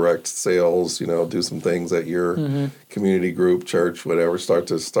some direct sales, do some things at your community group, church, whatever. Start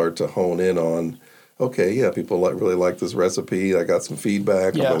to hone in on, okay, yeah, people really like this recipe. I got some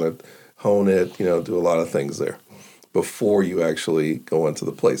feedback. I'm going to hone it, do a lot of things there before you actually go into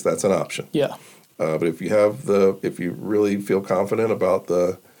the place. That's an option. Yeah. But if you really feel confident about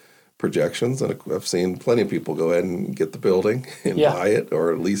the projections, and I've seen plenty of people go ahead and get the building and buy it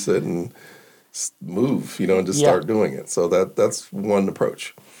or lease it and move, and just start doing it. So that's one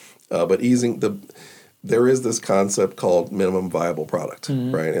approach. But there is this concept called minimum viable product,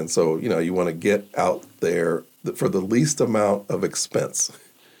 right? And so, you want to get out there for the least amount of expense.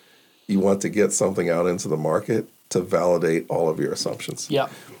 You want to get something out into the market to validate all of your assumptions. Yeah.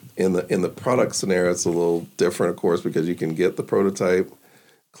 In the product scenario, it's a little different, of course, because you can get the prototype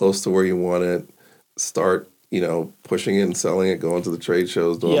close to where you want it, start, pushing it and selling it, going to the trade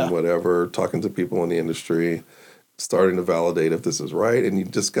shows, doing whatever, talking to people in the industry, starting to validate if this is right. And you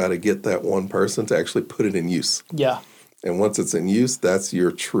just got to get that one person to actually put it in use. Yeah. And once it's in use, that's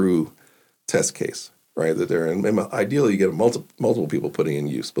your true test case, right? That they're in. Ideally, you get multiple people putting in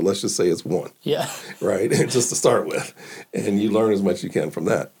use, but let's just say it's one. Yeah. Right? Just to start with. And you learn as much as you can from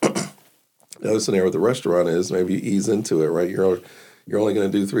that. The other scenario with the restaurant is maybe you ease into it, right? You're only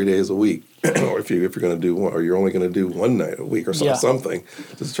going to do 3 days a week, or if you're going to do one, or you're only going to do one night a week or something,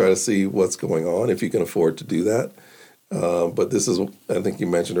 just try to see what's going on if you can afford to do that. But this is, I think you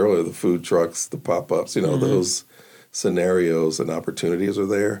mentioned earlier, the food trucks, the pop-ups, those scenarios and opportunities are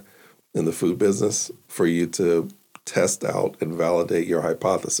there in the food business for you to test out and validate your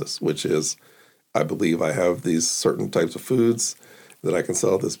hypothesis, which is, I believe I have these certain types of foods that I can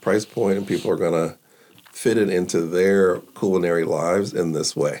sell at this price point, and people are going to fit it into their culinary lives in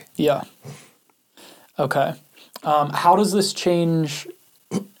this way. Yeah. Okay. How does this change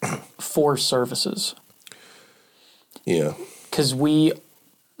for services? Yeah. Because we've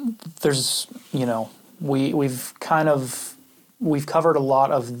covered a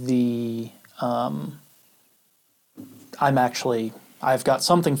lot of the, I've got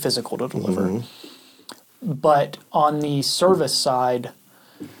something physical to deliver. But on the service side,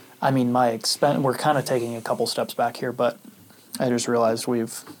 we're kind of taking a couple steps back here, but I just realized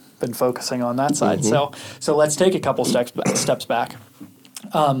we've been focusing on that side. So let's take a couple steps back.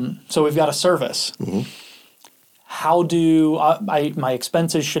 So we've got a service. How do my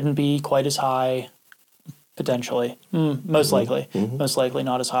expenses shouldn't be quite as high, potentially, most likely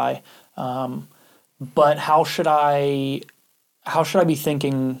not as high. But how should I be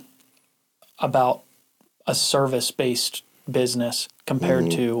thinking about a service-based business compared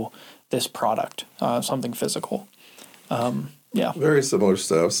to this product, something physical? Very similar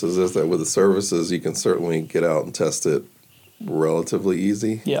steps. Is just that with the services, you can certainly get out and test it relatively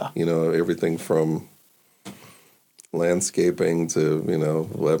easy. Yeah. Everything from landscaping to,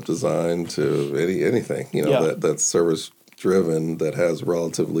 web design to anything, that's service driven that has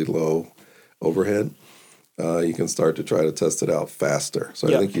relatively low overhead. You can start to try to test it out faster. So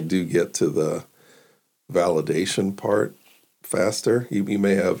I think you do get to the validation part faster. You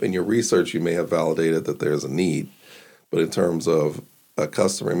may have, in your research, you may have validated that there's a need. But in terms of a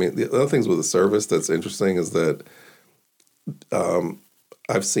customer, the other things with a service that's interesting is that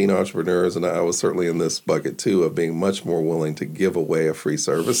I've seen entrepreneurs, and I was certainly in this bucket too, of being much more willing to give away a free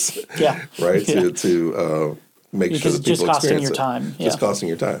service, right? Yeah. To make sure that people experience it. Just costing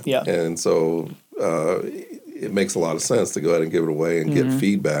your time. Yeah. And so it makes a lot of sense to go ahead and give it away and get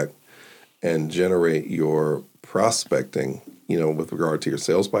feedback and generate your prospecting, with regard to your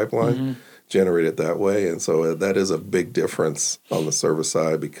sales pipeline, generate it that way. And so that is a big difference on the service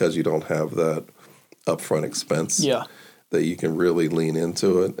side because you don't have that upfront expense. Yeah. That you can really lean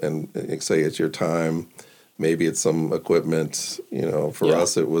into it and say it's your time. Maybe it's some equipment. For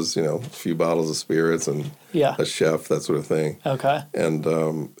us, it was, a few bottles of spirits and a chef, that sort of thing. Okay. And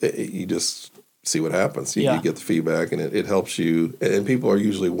you just see what happens. You get the feedback, and it helps you. And people are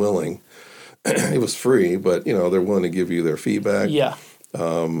usually willing. It was free, but, they're willing to give you their feedback. Yeah.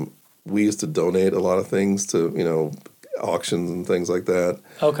 We used to donate a lot of things to, auctions and things like that.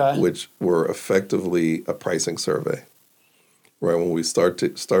 Okay. Which were effectively a pricing survey. Right, when we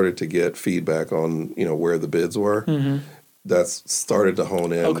started to get feedback on where the bids were, that's started to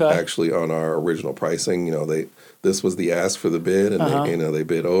hone in actually on our original pricing. This was the ask for the bid, and they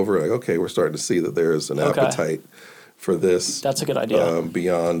bid over. Like, okay, we're starting to see that there's an appetite for this. That's a good idea.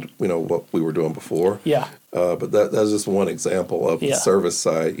 Beyond what we were doing before. Yeah. But that's just one example of the service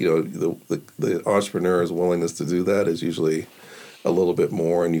side. The entrepreneur's willingness to do that is usually a little bit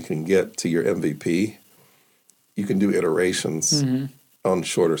more, and you can get to your MVP. You can do iterations on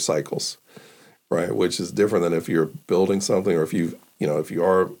shorter cycles, right? Which is different than if you're building something, or if if you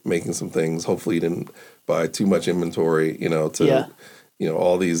are making some things. Hopefully, you didn't buy too much inventory,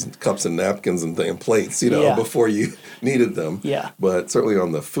 all these cups and napkins and plates, before you needed them. Yeah. But certainly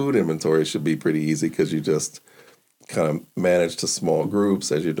on the food inventory, it should be pretty easy because you just kind of manage to small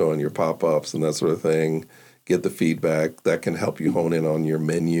groups as you're doing your pop-ups and that sort of thing. Get the feedback that can help you hone in on your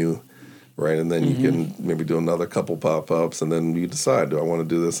menu. Right, and then you can maybe do another couple pop-ups, and then you decide: do I want to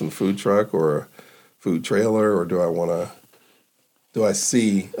do this in a food truck or a food trailer, or do I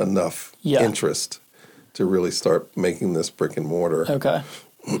see enough interest to really start making this brick and mortar? Okay.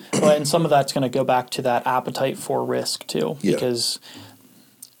 Well, and some of that's going to go back to that appetite for risk too, because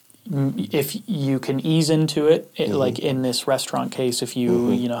if you can ease into it, like in this restaurant case, if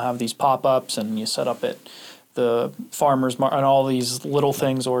you have these pop-ups and you set up at the farmer's market and all these little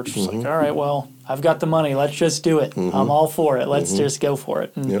things, or it's just like, all right, well, I've got the money. Let's just do it. I'm all for it. Let's just go for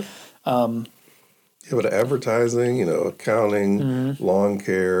it. And, but advertising, accounting, lawn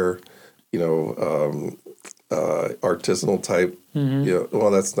care, artisanal type, well,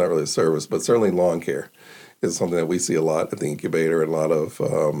 that's not really a service, but certainly lawn care is something that we see a lot at the incubator, and a lot of,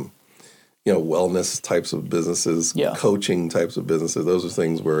 wellness types of businesses, coaching types of businesses. Those are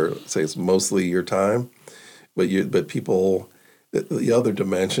things where, say, it's mostly your time. But people, the other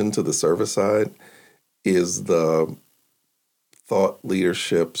dimension to the service side is the thought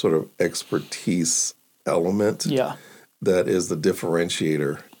leadership sort of expertise element. Yeah. That is the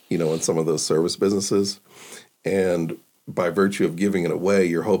differentiator, in some of those service businesses. And by virtue of giving it away,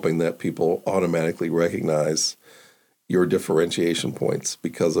 you're hoping that people automatically recognize your differentiation points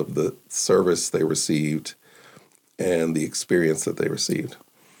because of the service they received and the experience that they received.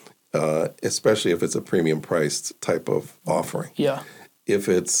 Especially if it's a premium priced type of offering. Yeah. If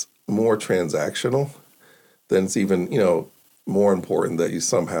it's more transactional, then it's even, more important that you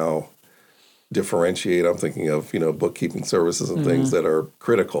somehow differentiate. I'm thinking of, bookkeeping services and things that are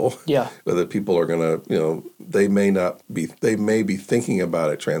critical. Yeah. That people are going to, they may be thinking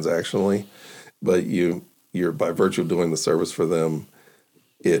about it transactionally, but you're by virtue of doing the service for them,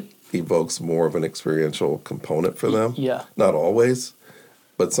 it evokes more of an experiential component for them. Yeah. Not always.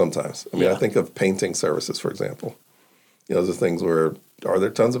 But sometimes. I think of painting services, for example. Those are things where Are there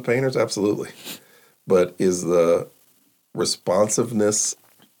tons of painters? Absolutely. But is the responsiveness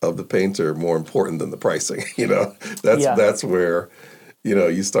of the painter more important than the pricing? That's where,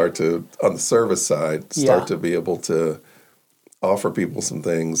 you start to, on the service side, start to be able to offer people some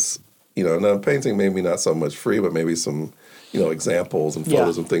things. Now painting maybe not so much free, but maybe some, examples and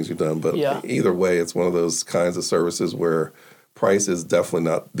photos of things you've done. But either way, it's one of those kinds of services where price is definitely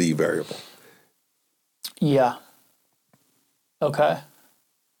not the variable. Yeah. Okay.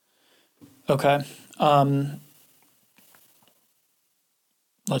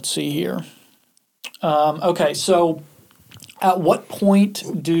 Let's see here. Okay, so at what point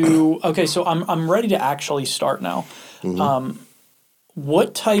so I'm ready to actually start now. Mm-hmm.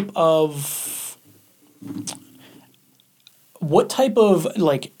 What type of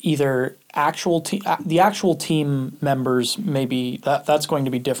like either the actual team members, maybe that's going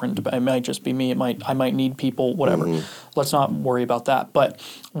to be different. It might just be me. I might need people, whatever. Mm-hmm. Let's not worry about that. But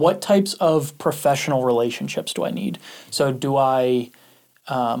what types of professional relationships do I need? So do I,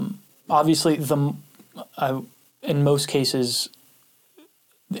 obviously in most cases,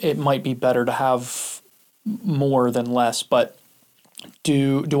 it might be better to have more than less, but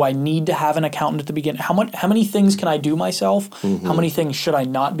do I need to have an accountant at the beginning? How many things can I do myself? Mm-hmm. How many things should I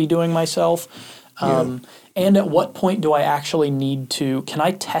not be doing myself? And at what point do I actually can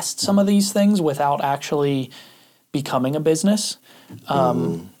I test some of these things without actually becoming a business?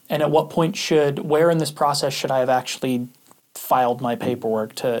 And at what point where in this process should I have actually filed my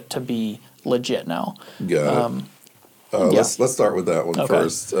paperwork to be legit now? Let's start with that one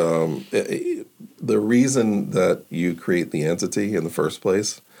first. The reason that you create the entity in the first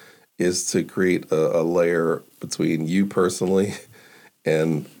place is to create a layer between you personally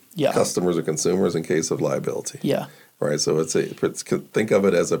and customers or consumers in case of liability. Yeah. Right. So think of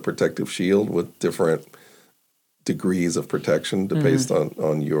it as a protective shield with different degrees of protection based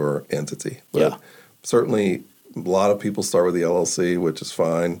on your entity. But certainly a lot of people start with the LLC, which is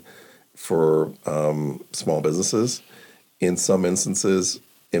fine for small businesses. In some instances,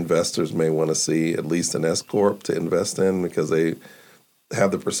 investors may want to see at least an S corp to invest in because they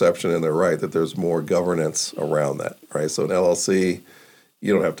have the perception, and they're right, that there's more governance around that, right? So an LLC,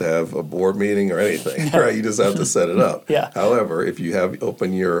 you don't have to have a board meeting or anything, right? You just have to set it up. However, if you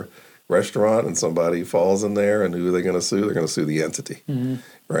open your restaurant and somebody falls in there, and who are they going to sue? They're going to sue the entity,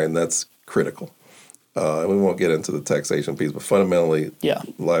 right? And that's critical. And we won't get into the taxation piece, but fundamentally,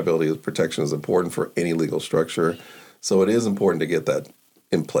 liability protection is important for any legal structure. So it is important to get that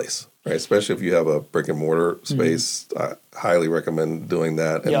in place, right? Especially if you have a brick and mortar space. I highly recommend doing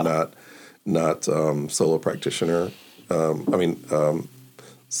that, and not solo practitioner.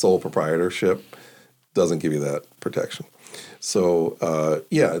 Sole proprietorship doesn't give you that protection. So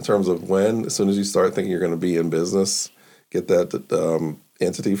in terms of as soon as you start thinking you're going to be in business, get that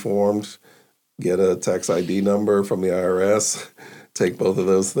entity formed, get a tax ID number from the IRS. Take both of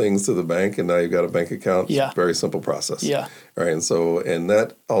those things to the bank, and now you've got a bank account. It's a very simple process. Right. And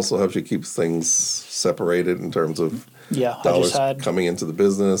that also helps you keep things separated in terms of dollars coming into the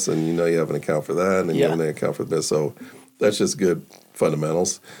business, and you have an account for that, and then you have an account for this. So that's just good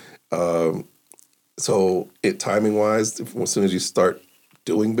fundamentals. So timing-wise, as soon as you start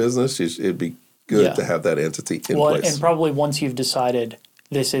doing business, it'd be good to have that entity in place. And probably once you've decided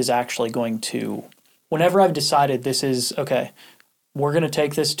this is actually going to – whenever I've decided this is – okay – we're going to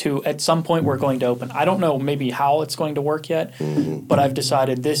take this at some point we're going to open. I don't know maybe how it's going to work yet, but I've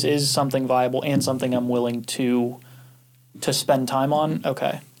decided this is something viable and something I'm willing to spend time on.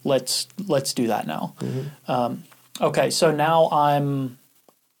 Okay, let's do that now. Okay, so now I'm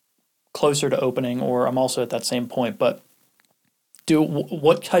closer to opening, or I'm also at that same point, but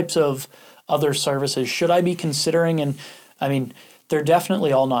what types of other services should I be considering? And I mean, they're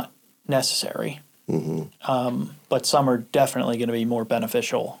definitely all not necessary. But some are definitely going to be more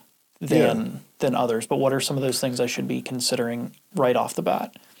beneficial than others. But what are some of those things I should be considering right off the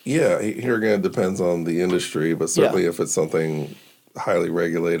bat? Yeah, here again, it depends on the industry, but certainly if it's something highly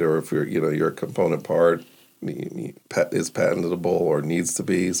regulated, or if you're a component part is patentable or needs to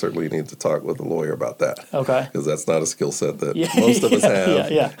be, certainly you need to talk with a lawyer about that. Okay. Because that's not a skill set that most of us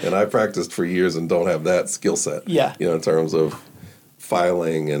have. And I practiced for years and don't have that skill set. In terms of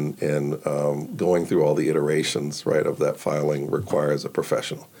filing and going through all the iterations, right, of that filing requires a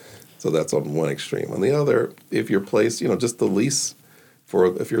professional. So that's on one extreme. On the other, if your place, just the lease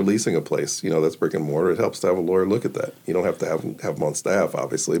if you're leasing a place, that's brick and mortar, it helps to have a lawyer look at that. You don't have to have them on staff,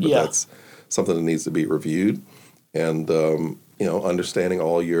 obviously, but that's something that needs to be reviewed. And, understanding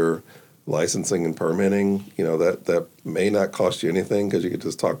all your licensing and permitting, that may not cost you anything because you could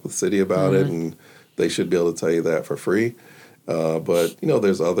just talk with the city about it, and they should be able to tell you that for free. But,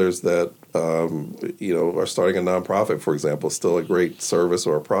 there's others that, are starting a nonprofit, for example, still a great service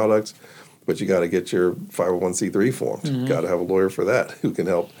or a product, but you got to get your 501c3 formed. You got to have a lawyer for that who can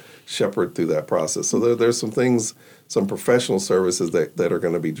help shepherd through that process. So there's some things, some professional services that are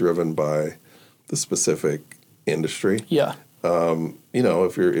going to be driven by the specific industry. Yeah.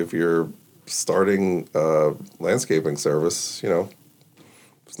 If you're starting a landscaping service,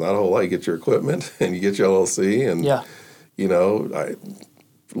 it's not a whole lot. You get your equipment and you get your LLC, and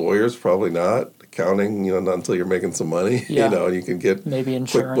lawyers probably not. Accounting, not until you're making some money. Yeah. You can get maybe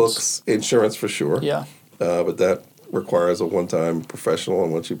insurance. QuickBooks insurance for sure. Yeah. But that requires a one-time professional,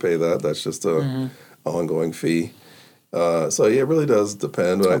 and once you pay that, that's just a ongoing fee. So it really does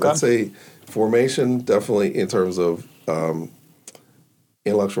depend. But I'd say formation, definitely in terms of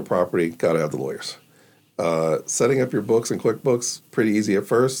intellectual property, got to have the lawyers. Setting up your books in QuickBooks, pretty easy at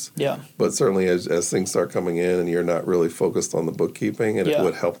first. Yeah. But certainly as things start coming in and you're not really focused on the bookkeeping, and it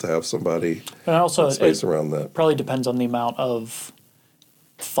would help to have somebody and also space around that. Probably depends on the amount of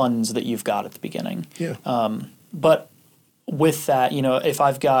funds that you've got at the beginning. Yeah. But with that, if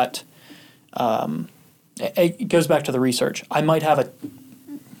I've got, it goes back to the research. I might have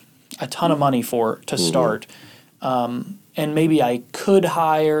a ton of money to start. And maybe I could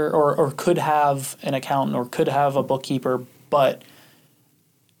hire or could have an accountant or could have a bookkeeper, but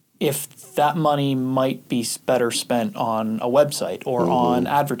if that money might be better spent on a website or on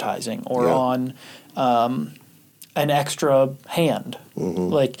advertising or on an extra hand,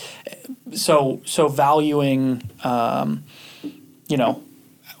 like so valuing,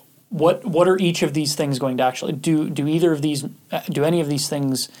 what are each of these things going to actually do? Do any of these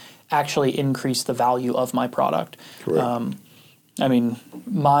things actually increase the value of my product? Correct.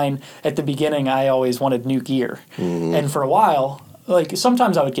 Mine at the beginning, I always wanted new gear, and for a while, like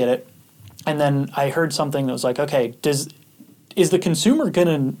sometimes I would get it, and then I heard something that was like, okay, is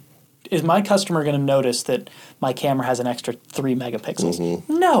my customer gonna notice that my camera has an extra 3 megapixels?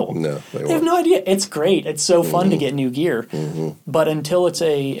 No, they have no idea. It's great. It's so fun to get new gear, but until it's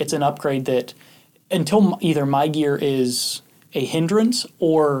an upgrade until either my gear is a hindrance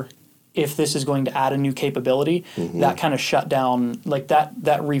or if this is going to add a new capability, that kind of shut down, like that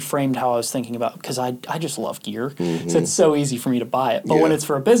reframed how I was thinking about, because I just love gear. So it's so easy for me to buy it. But when it's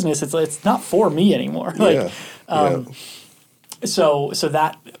for a business, it's not for me anymore. So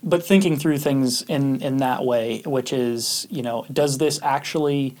that, but thinking through things in that way, which is, does this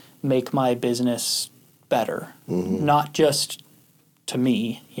actually make my business better? Not just to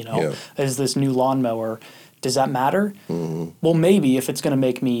me, is this new lawnmower, does that matter? Well, maybe if it's going to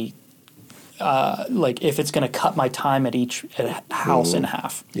make me, if it's going to cut my time at each house in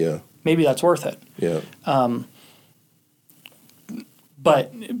half. Yeah. Maybe that's worth it. Yeah.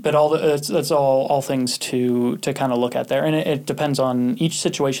 But that's all things to kind of look at there, and it depends on each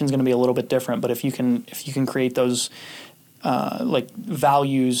situation is going to be a little bit different. But if you can create those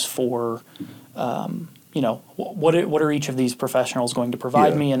values for what are each of these professionals going to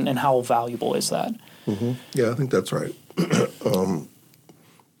provide me, and how valuable is that? Yeah, I think that's right.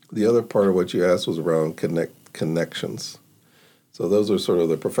 The other part of what you asked was around connections. So those are sort of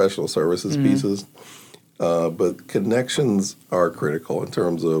the professional services pieces. But connections are critical in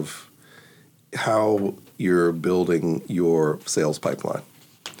terms of how you're building your sales pipeline,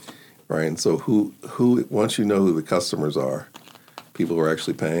 right? And so who once you know who the customers are, people who are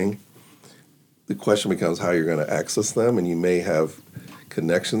actually paying, the question becomes how you're going to access them, and you may have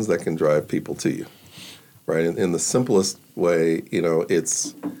connections that can drive people to you, right? In the simplest way,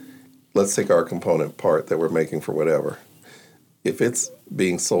 it's, let's take our component part that we're making for whatever. If it's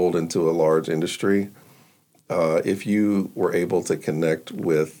being sold into a large industry, if you were able to connect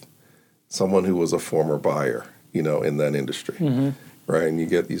with someone who was a former buyer, in that industry, right? And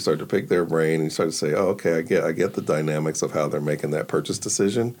you start to pick their brain, and you start to say, oh, okay, I get the dynamics of how they're making that purchase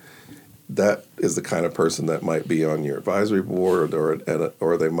decision. That is the kind of person that might be on your advisory board,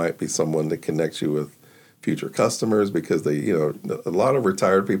 or they might be someone that connects you with future customers, because they, a lot of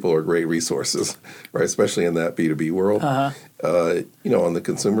retired people are great resources, right? Especially in that B2B world. On the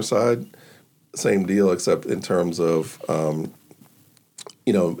consumer side, same deal, except in terms of,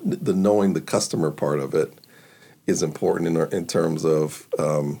 the knowing the customer part of it is important in terms of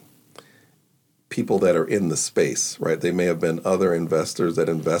people that are in the space, right? They may have been other investors that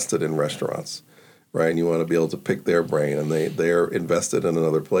invested in restaurants, right? And you want to be able to pick their brain, and they're invested in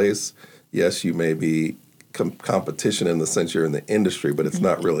another place. Yes, you may be competition in the sense you're in the industry, but it's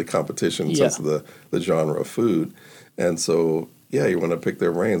not really competition in the sense of the genre of food. And so, you want to pick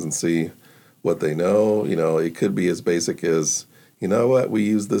their brains and see what they know. It could be as basic as, we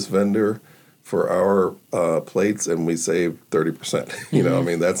use this vendor for our plates, and we save 30%. You know, I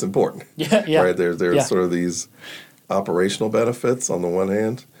mean, that's important. Yeah. Right? There's sort of these operational benefits on the one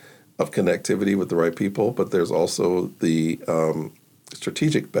hand of connectivity with the right people, but there's also the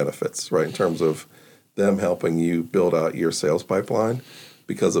strategic benefits, right, in terms of them helping you build out your sales pipeline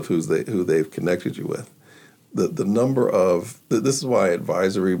because of who they've connected you with. The number of this is why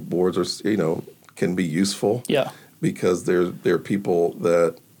advisory boards are can be useful. Yeah. Because there are people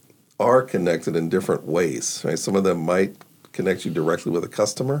that are connected in different ways. Right? Some of them might connect you directly with a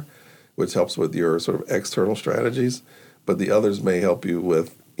customer, which helps with your sort of external strategies, but the others may help you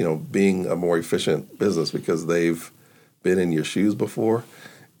with being a more efficient business because they've been in your shoes before,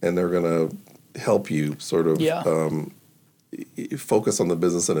 and they're going to help you sort of focus on the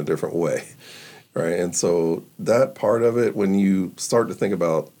business in a different way, right? And so that part of it, when you start to think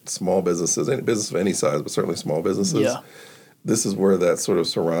about small businesses, any business of any size, but certainly small businesses, this is where that sort of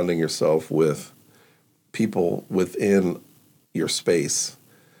surrounding yourself with people within your space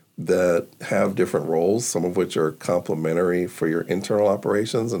that have different roles, some of which are complementary for your internal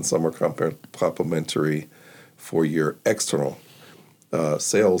operations and some are complementary for your external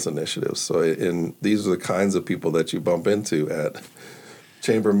sales initiatives. So these are the kinds of people that you bump into at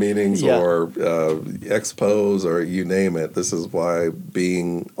chamber meetings or expos or you name it. This is why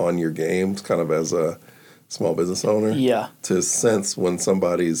being on your game kind of as a small business owner to sense when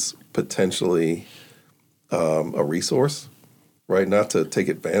somebody's potentially a resource, right? Not to take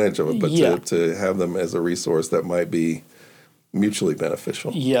advantage of it, but to have them as a resource that might be mutually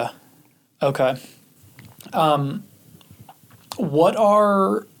beneficial. Yeah. Okay. What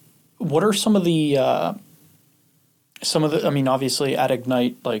are some of the I mean, obviously at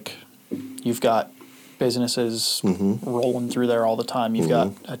Ignite, like you've got businesses rolling through there all the time. You've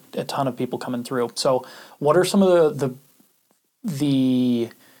got a ton of people coming through. So what are some of the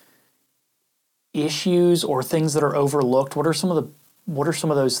issues or things that are overlooked? What are some of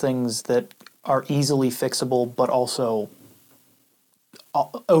those things that are easily fixable but also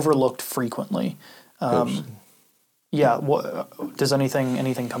overlooked frequently? Does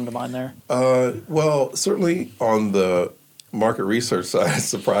anything come to mind there? Well, certainly on the market research side, it's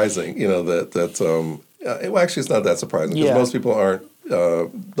surprising, well, actually, it's not that surprising because most people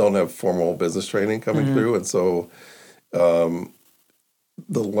don't have formal business training coming through, and so the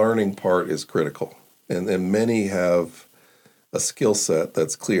learning part is critical, and many have a skill set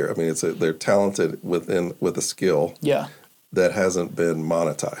that's clear. I mean, they're talented with a skill that hasn't been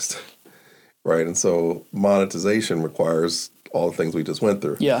monetized. Right, and so monetization requires all the things we just went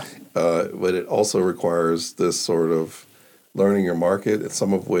through. But it also requires this sort of learning your market,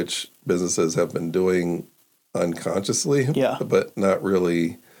 some of which businesses have been doing unconsciously, but not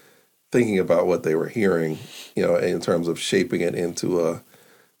really thinking about what they were hearing, in terms of shaping it into a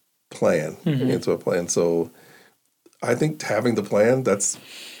plan, So I think having the plan, that's,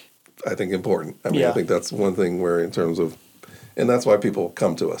 I think, important. I mean, I think that's one thing where in terms of, and that's why people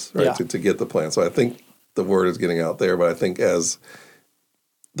come to us, right, to get the plan. So I think the word is getting out there, but I think as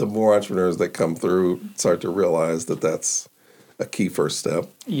the more entrepreneurs that come through start to realize that that's a key first step.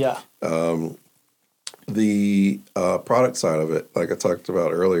 The product side of it, like I talked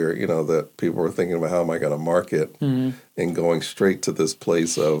about earlier, that people were thinking about how am I going to market and going straight to this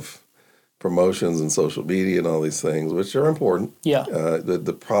place of promotions and social media and all these things, which are important.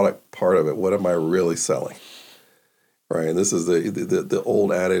 The product part of it, what am I really selling? Right, and this is the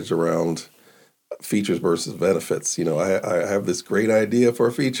old adage around features versus benefits. I have this great idea for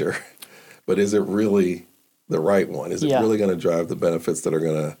a feature, but is it really the right one? Is it really going to drive the benefits that are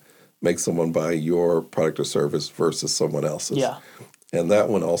going to make someone buy your product or service versus someone else's? And that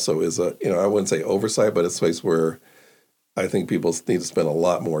one also is I wouldn't say oversight, but it's a place where I think people need to spend a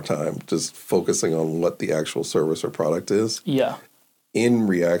lot more time just focusing on what the actual service or product is in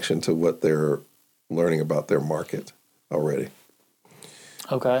reaction to what they're learning about their market already.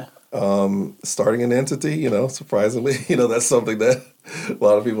 Okay. Starting an entity, surprisingly, that's something that a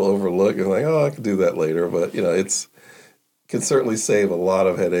lot of people overlook and like, oh, I can do that later. But, it's can certainly save a lot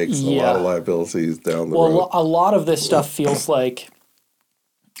of headaches and a lot of liabilities down the road. Well, a lot of this stuff feels like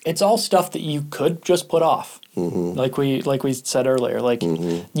it's all stuff that you could just put off. Like we said earlier, like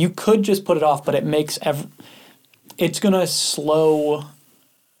you could just put it off, but it makes it's going to slow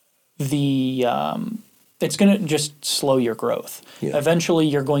it's going to just slow your growth. Eventually,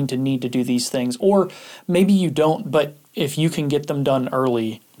 you're going to need to do these things. Or maybe you don't, but if you can get them done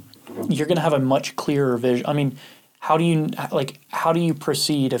early, you're going to have a much clearer vision. I mean, how do you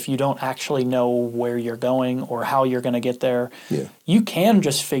proceed if you don't actually know where you're going or how you're going to get there? You can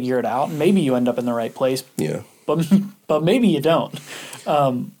just figure it out. Maybe you end up in the right place. But maybe you don't.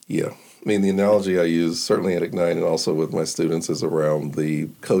 I mean, the analogy I use certainly at Ignite and also with my students is around the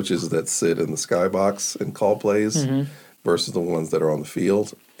coaches that sit in the skybox and call plays versus the ones that are on the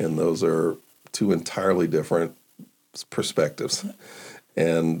field. And those are two entirely different perspectives.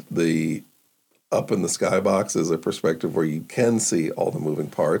 And the up in the skybox is a perspective where you can see all the moving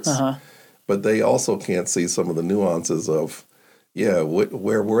parts, but they also can't see some of the nuances of,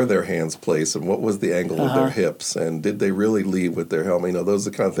 where were their hands placed and what was the angle of their hips and did they really lead with their helmet? You know, those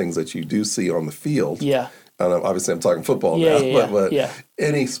are the kind of things that you do see on the field. Yeah. And obviously I'm talking football now, but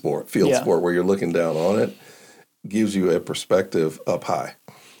any sport, field sport where you're looking down on it gives you a perspective up high.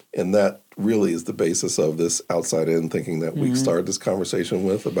 And that really is the basis of this outside-in thinking that we started this conversation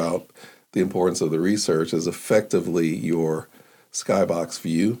with about the importance of the research is effectively your skybox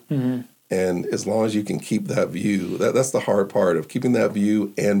view. And as long as you can keep that view, that's the hard part of keeping that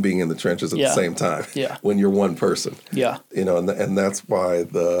view and being in the trenches at the same time when you're one person. You know, and that's why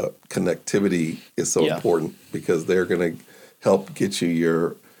the connectivity is so important because they're going to help get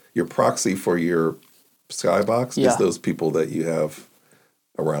you your proxy for your skybox is those people that you have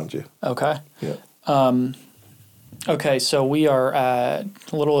around you. Okay. Okay, so we are at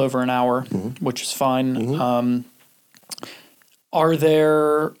a little over an hour, which is fine. Are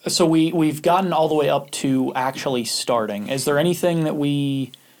there – so we've gotten all the way up to actually starting. Is there anything that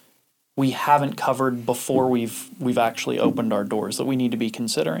we haven't covered before we've actually opened our doors that we need to be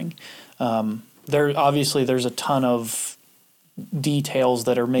considering? There's a ton of details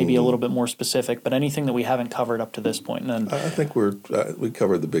that are maybe a little bit more specific, but anything that we haven't covered up to this point? And then, I think we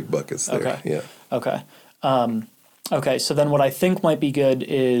covered the big buckets there. Okay. Okay. Okay, so then what I think might be good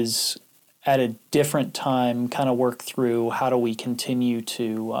is – at a different time, kind of work through how do we continue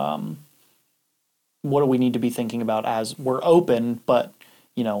to, what do we need to be thinking about as we're open, but,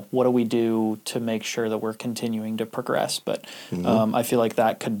 you know, what do we do to make sure that we're continuing to progress? But I feel like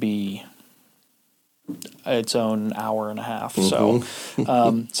that could be its own hour and a half. So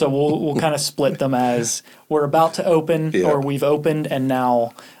so we'll kind of split them as we're about to open or we've opened and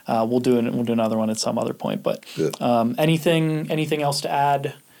now we'll do another one at some other point. But anything else to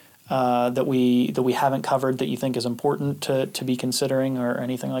add? That we haven't covered that you think is important to be considering or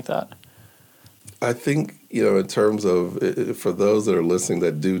anything like that? I think, you know, in terms of for those that are listening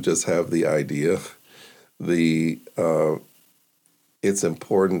that do just have the idea, it's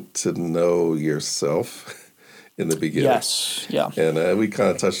important to know yourself in the beginning. Yes, yeah. And we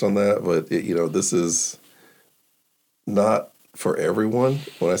kind of touched on that, but this is not for everyone.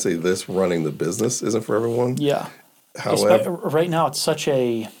 When I say this, running the business isn't for everyone. Yeah. However, right now it's such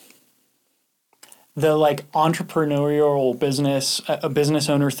the like entrepreneurial business, a business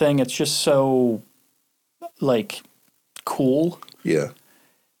owner thing, it's just so like cool. Yeah.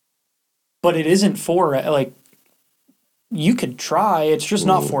 But it isn't for like you could try, it's just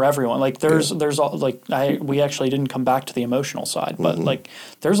not for everyone. Like there's like we actually didn't come back to the emotional side, but like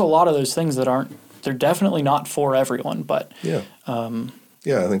there's a lot of those things that they're definitely not for everyone, but yeah, I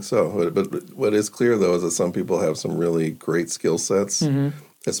think so. But what is clear though is that some people have some really great skill sets.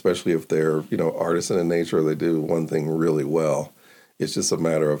 Especially if they're, artisan in nature, or they do one thing really well. It's just a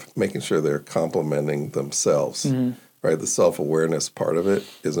matter of making sure they're complementing themselves, right? The self-awareness part of it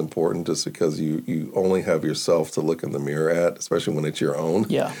is important just because you only have yourself to look in the mirror at, especially when it's your own.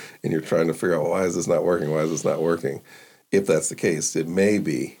 Yeah. And you're trying to figure out, why is this not working? Why is this not working? If that's the case, it may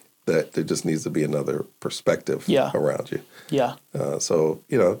be that there just needs to be another perspective around you. Yeah. So,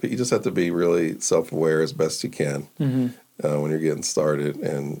 you just have to be really self-aware as best you can. When you're getting started,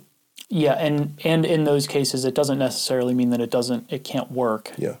 and in those cases, it doesn't necessarily mean that it can't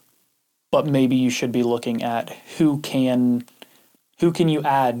work. Yeah, but maybe you should be looking at who can you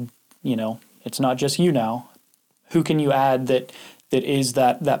add. It's not just you now. Who can you add that is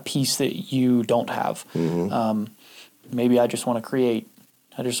that piece that you don't have? Maybe I just want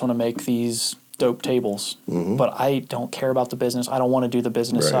to make these dope tables, but I don't care about the business. I don't want to do the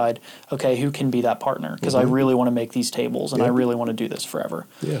business side. Okay, who can be that partner? Because I really want to make these tables, and I really want to do this forever.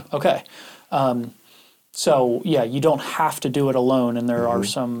 Yeah. Okay. So you don't have to do it alone, and there are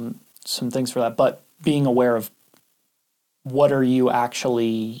some things for that. But being aware of what are you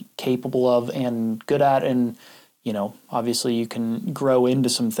actually capable of and good at, and obviously you can grow into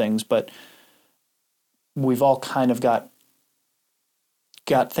some things, but we've all kind of got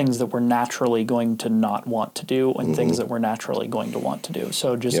things that we're naturally going to not want to do and things that we're naturally going to want to do.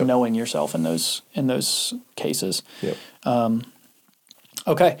 So just knowing yourself in those cases. Yep.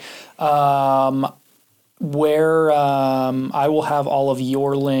 Okay. Where I will have all of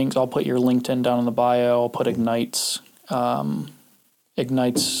your links. I'll put your LinkedIn down in the bio. I'll put Ignite's the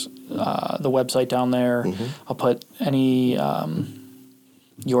website down there. I'll put any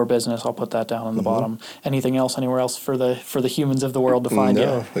your business. I'll put that down on the bottom. Anything else, anywhere else for the humans of the world to find you?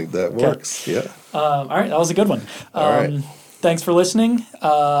 No, I think that works. Yeah. All right, that was a good one. All right. Thanks for listening.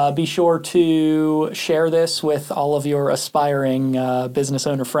 Be sure to share this with all of your aspiring business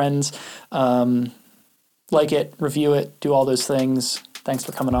owner friends. Like it, review it, do all those things. Thanks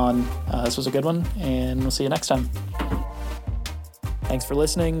for coming on. This was a good one, and we'll see you next time. Thanks for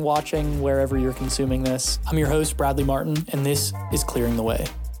listening, watching, wherever you're consuming this. I'm your host, Bradley Martin, and this is Clearing the Way,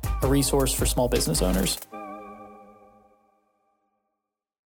 a resource for small business owners.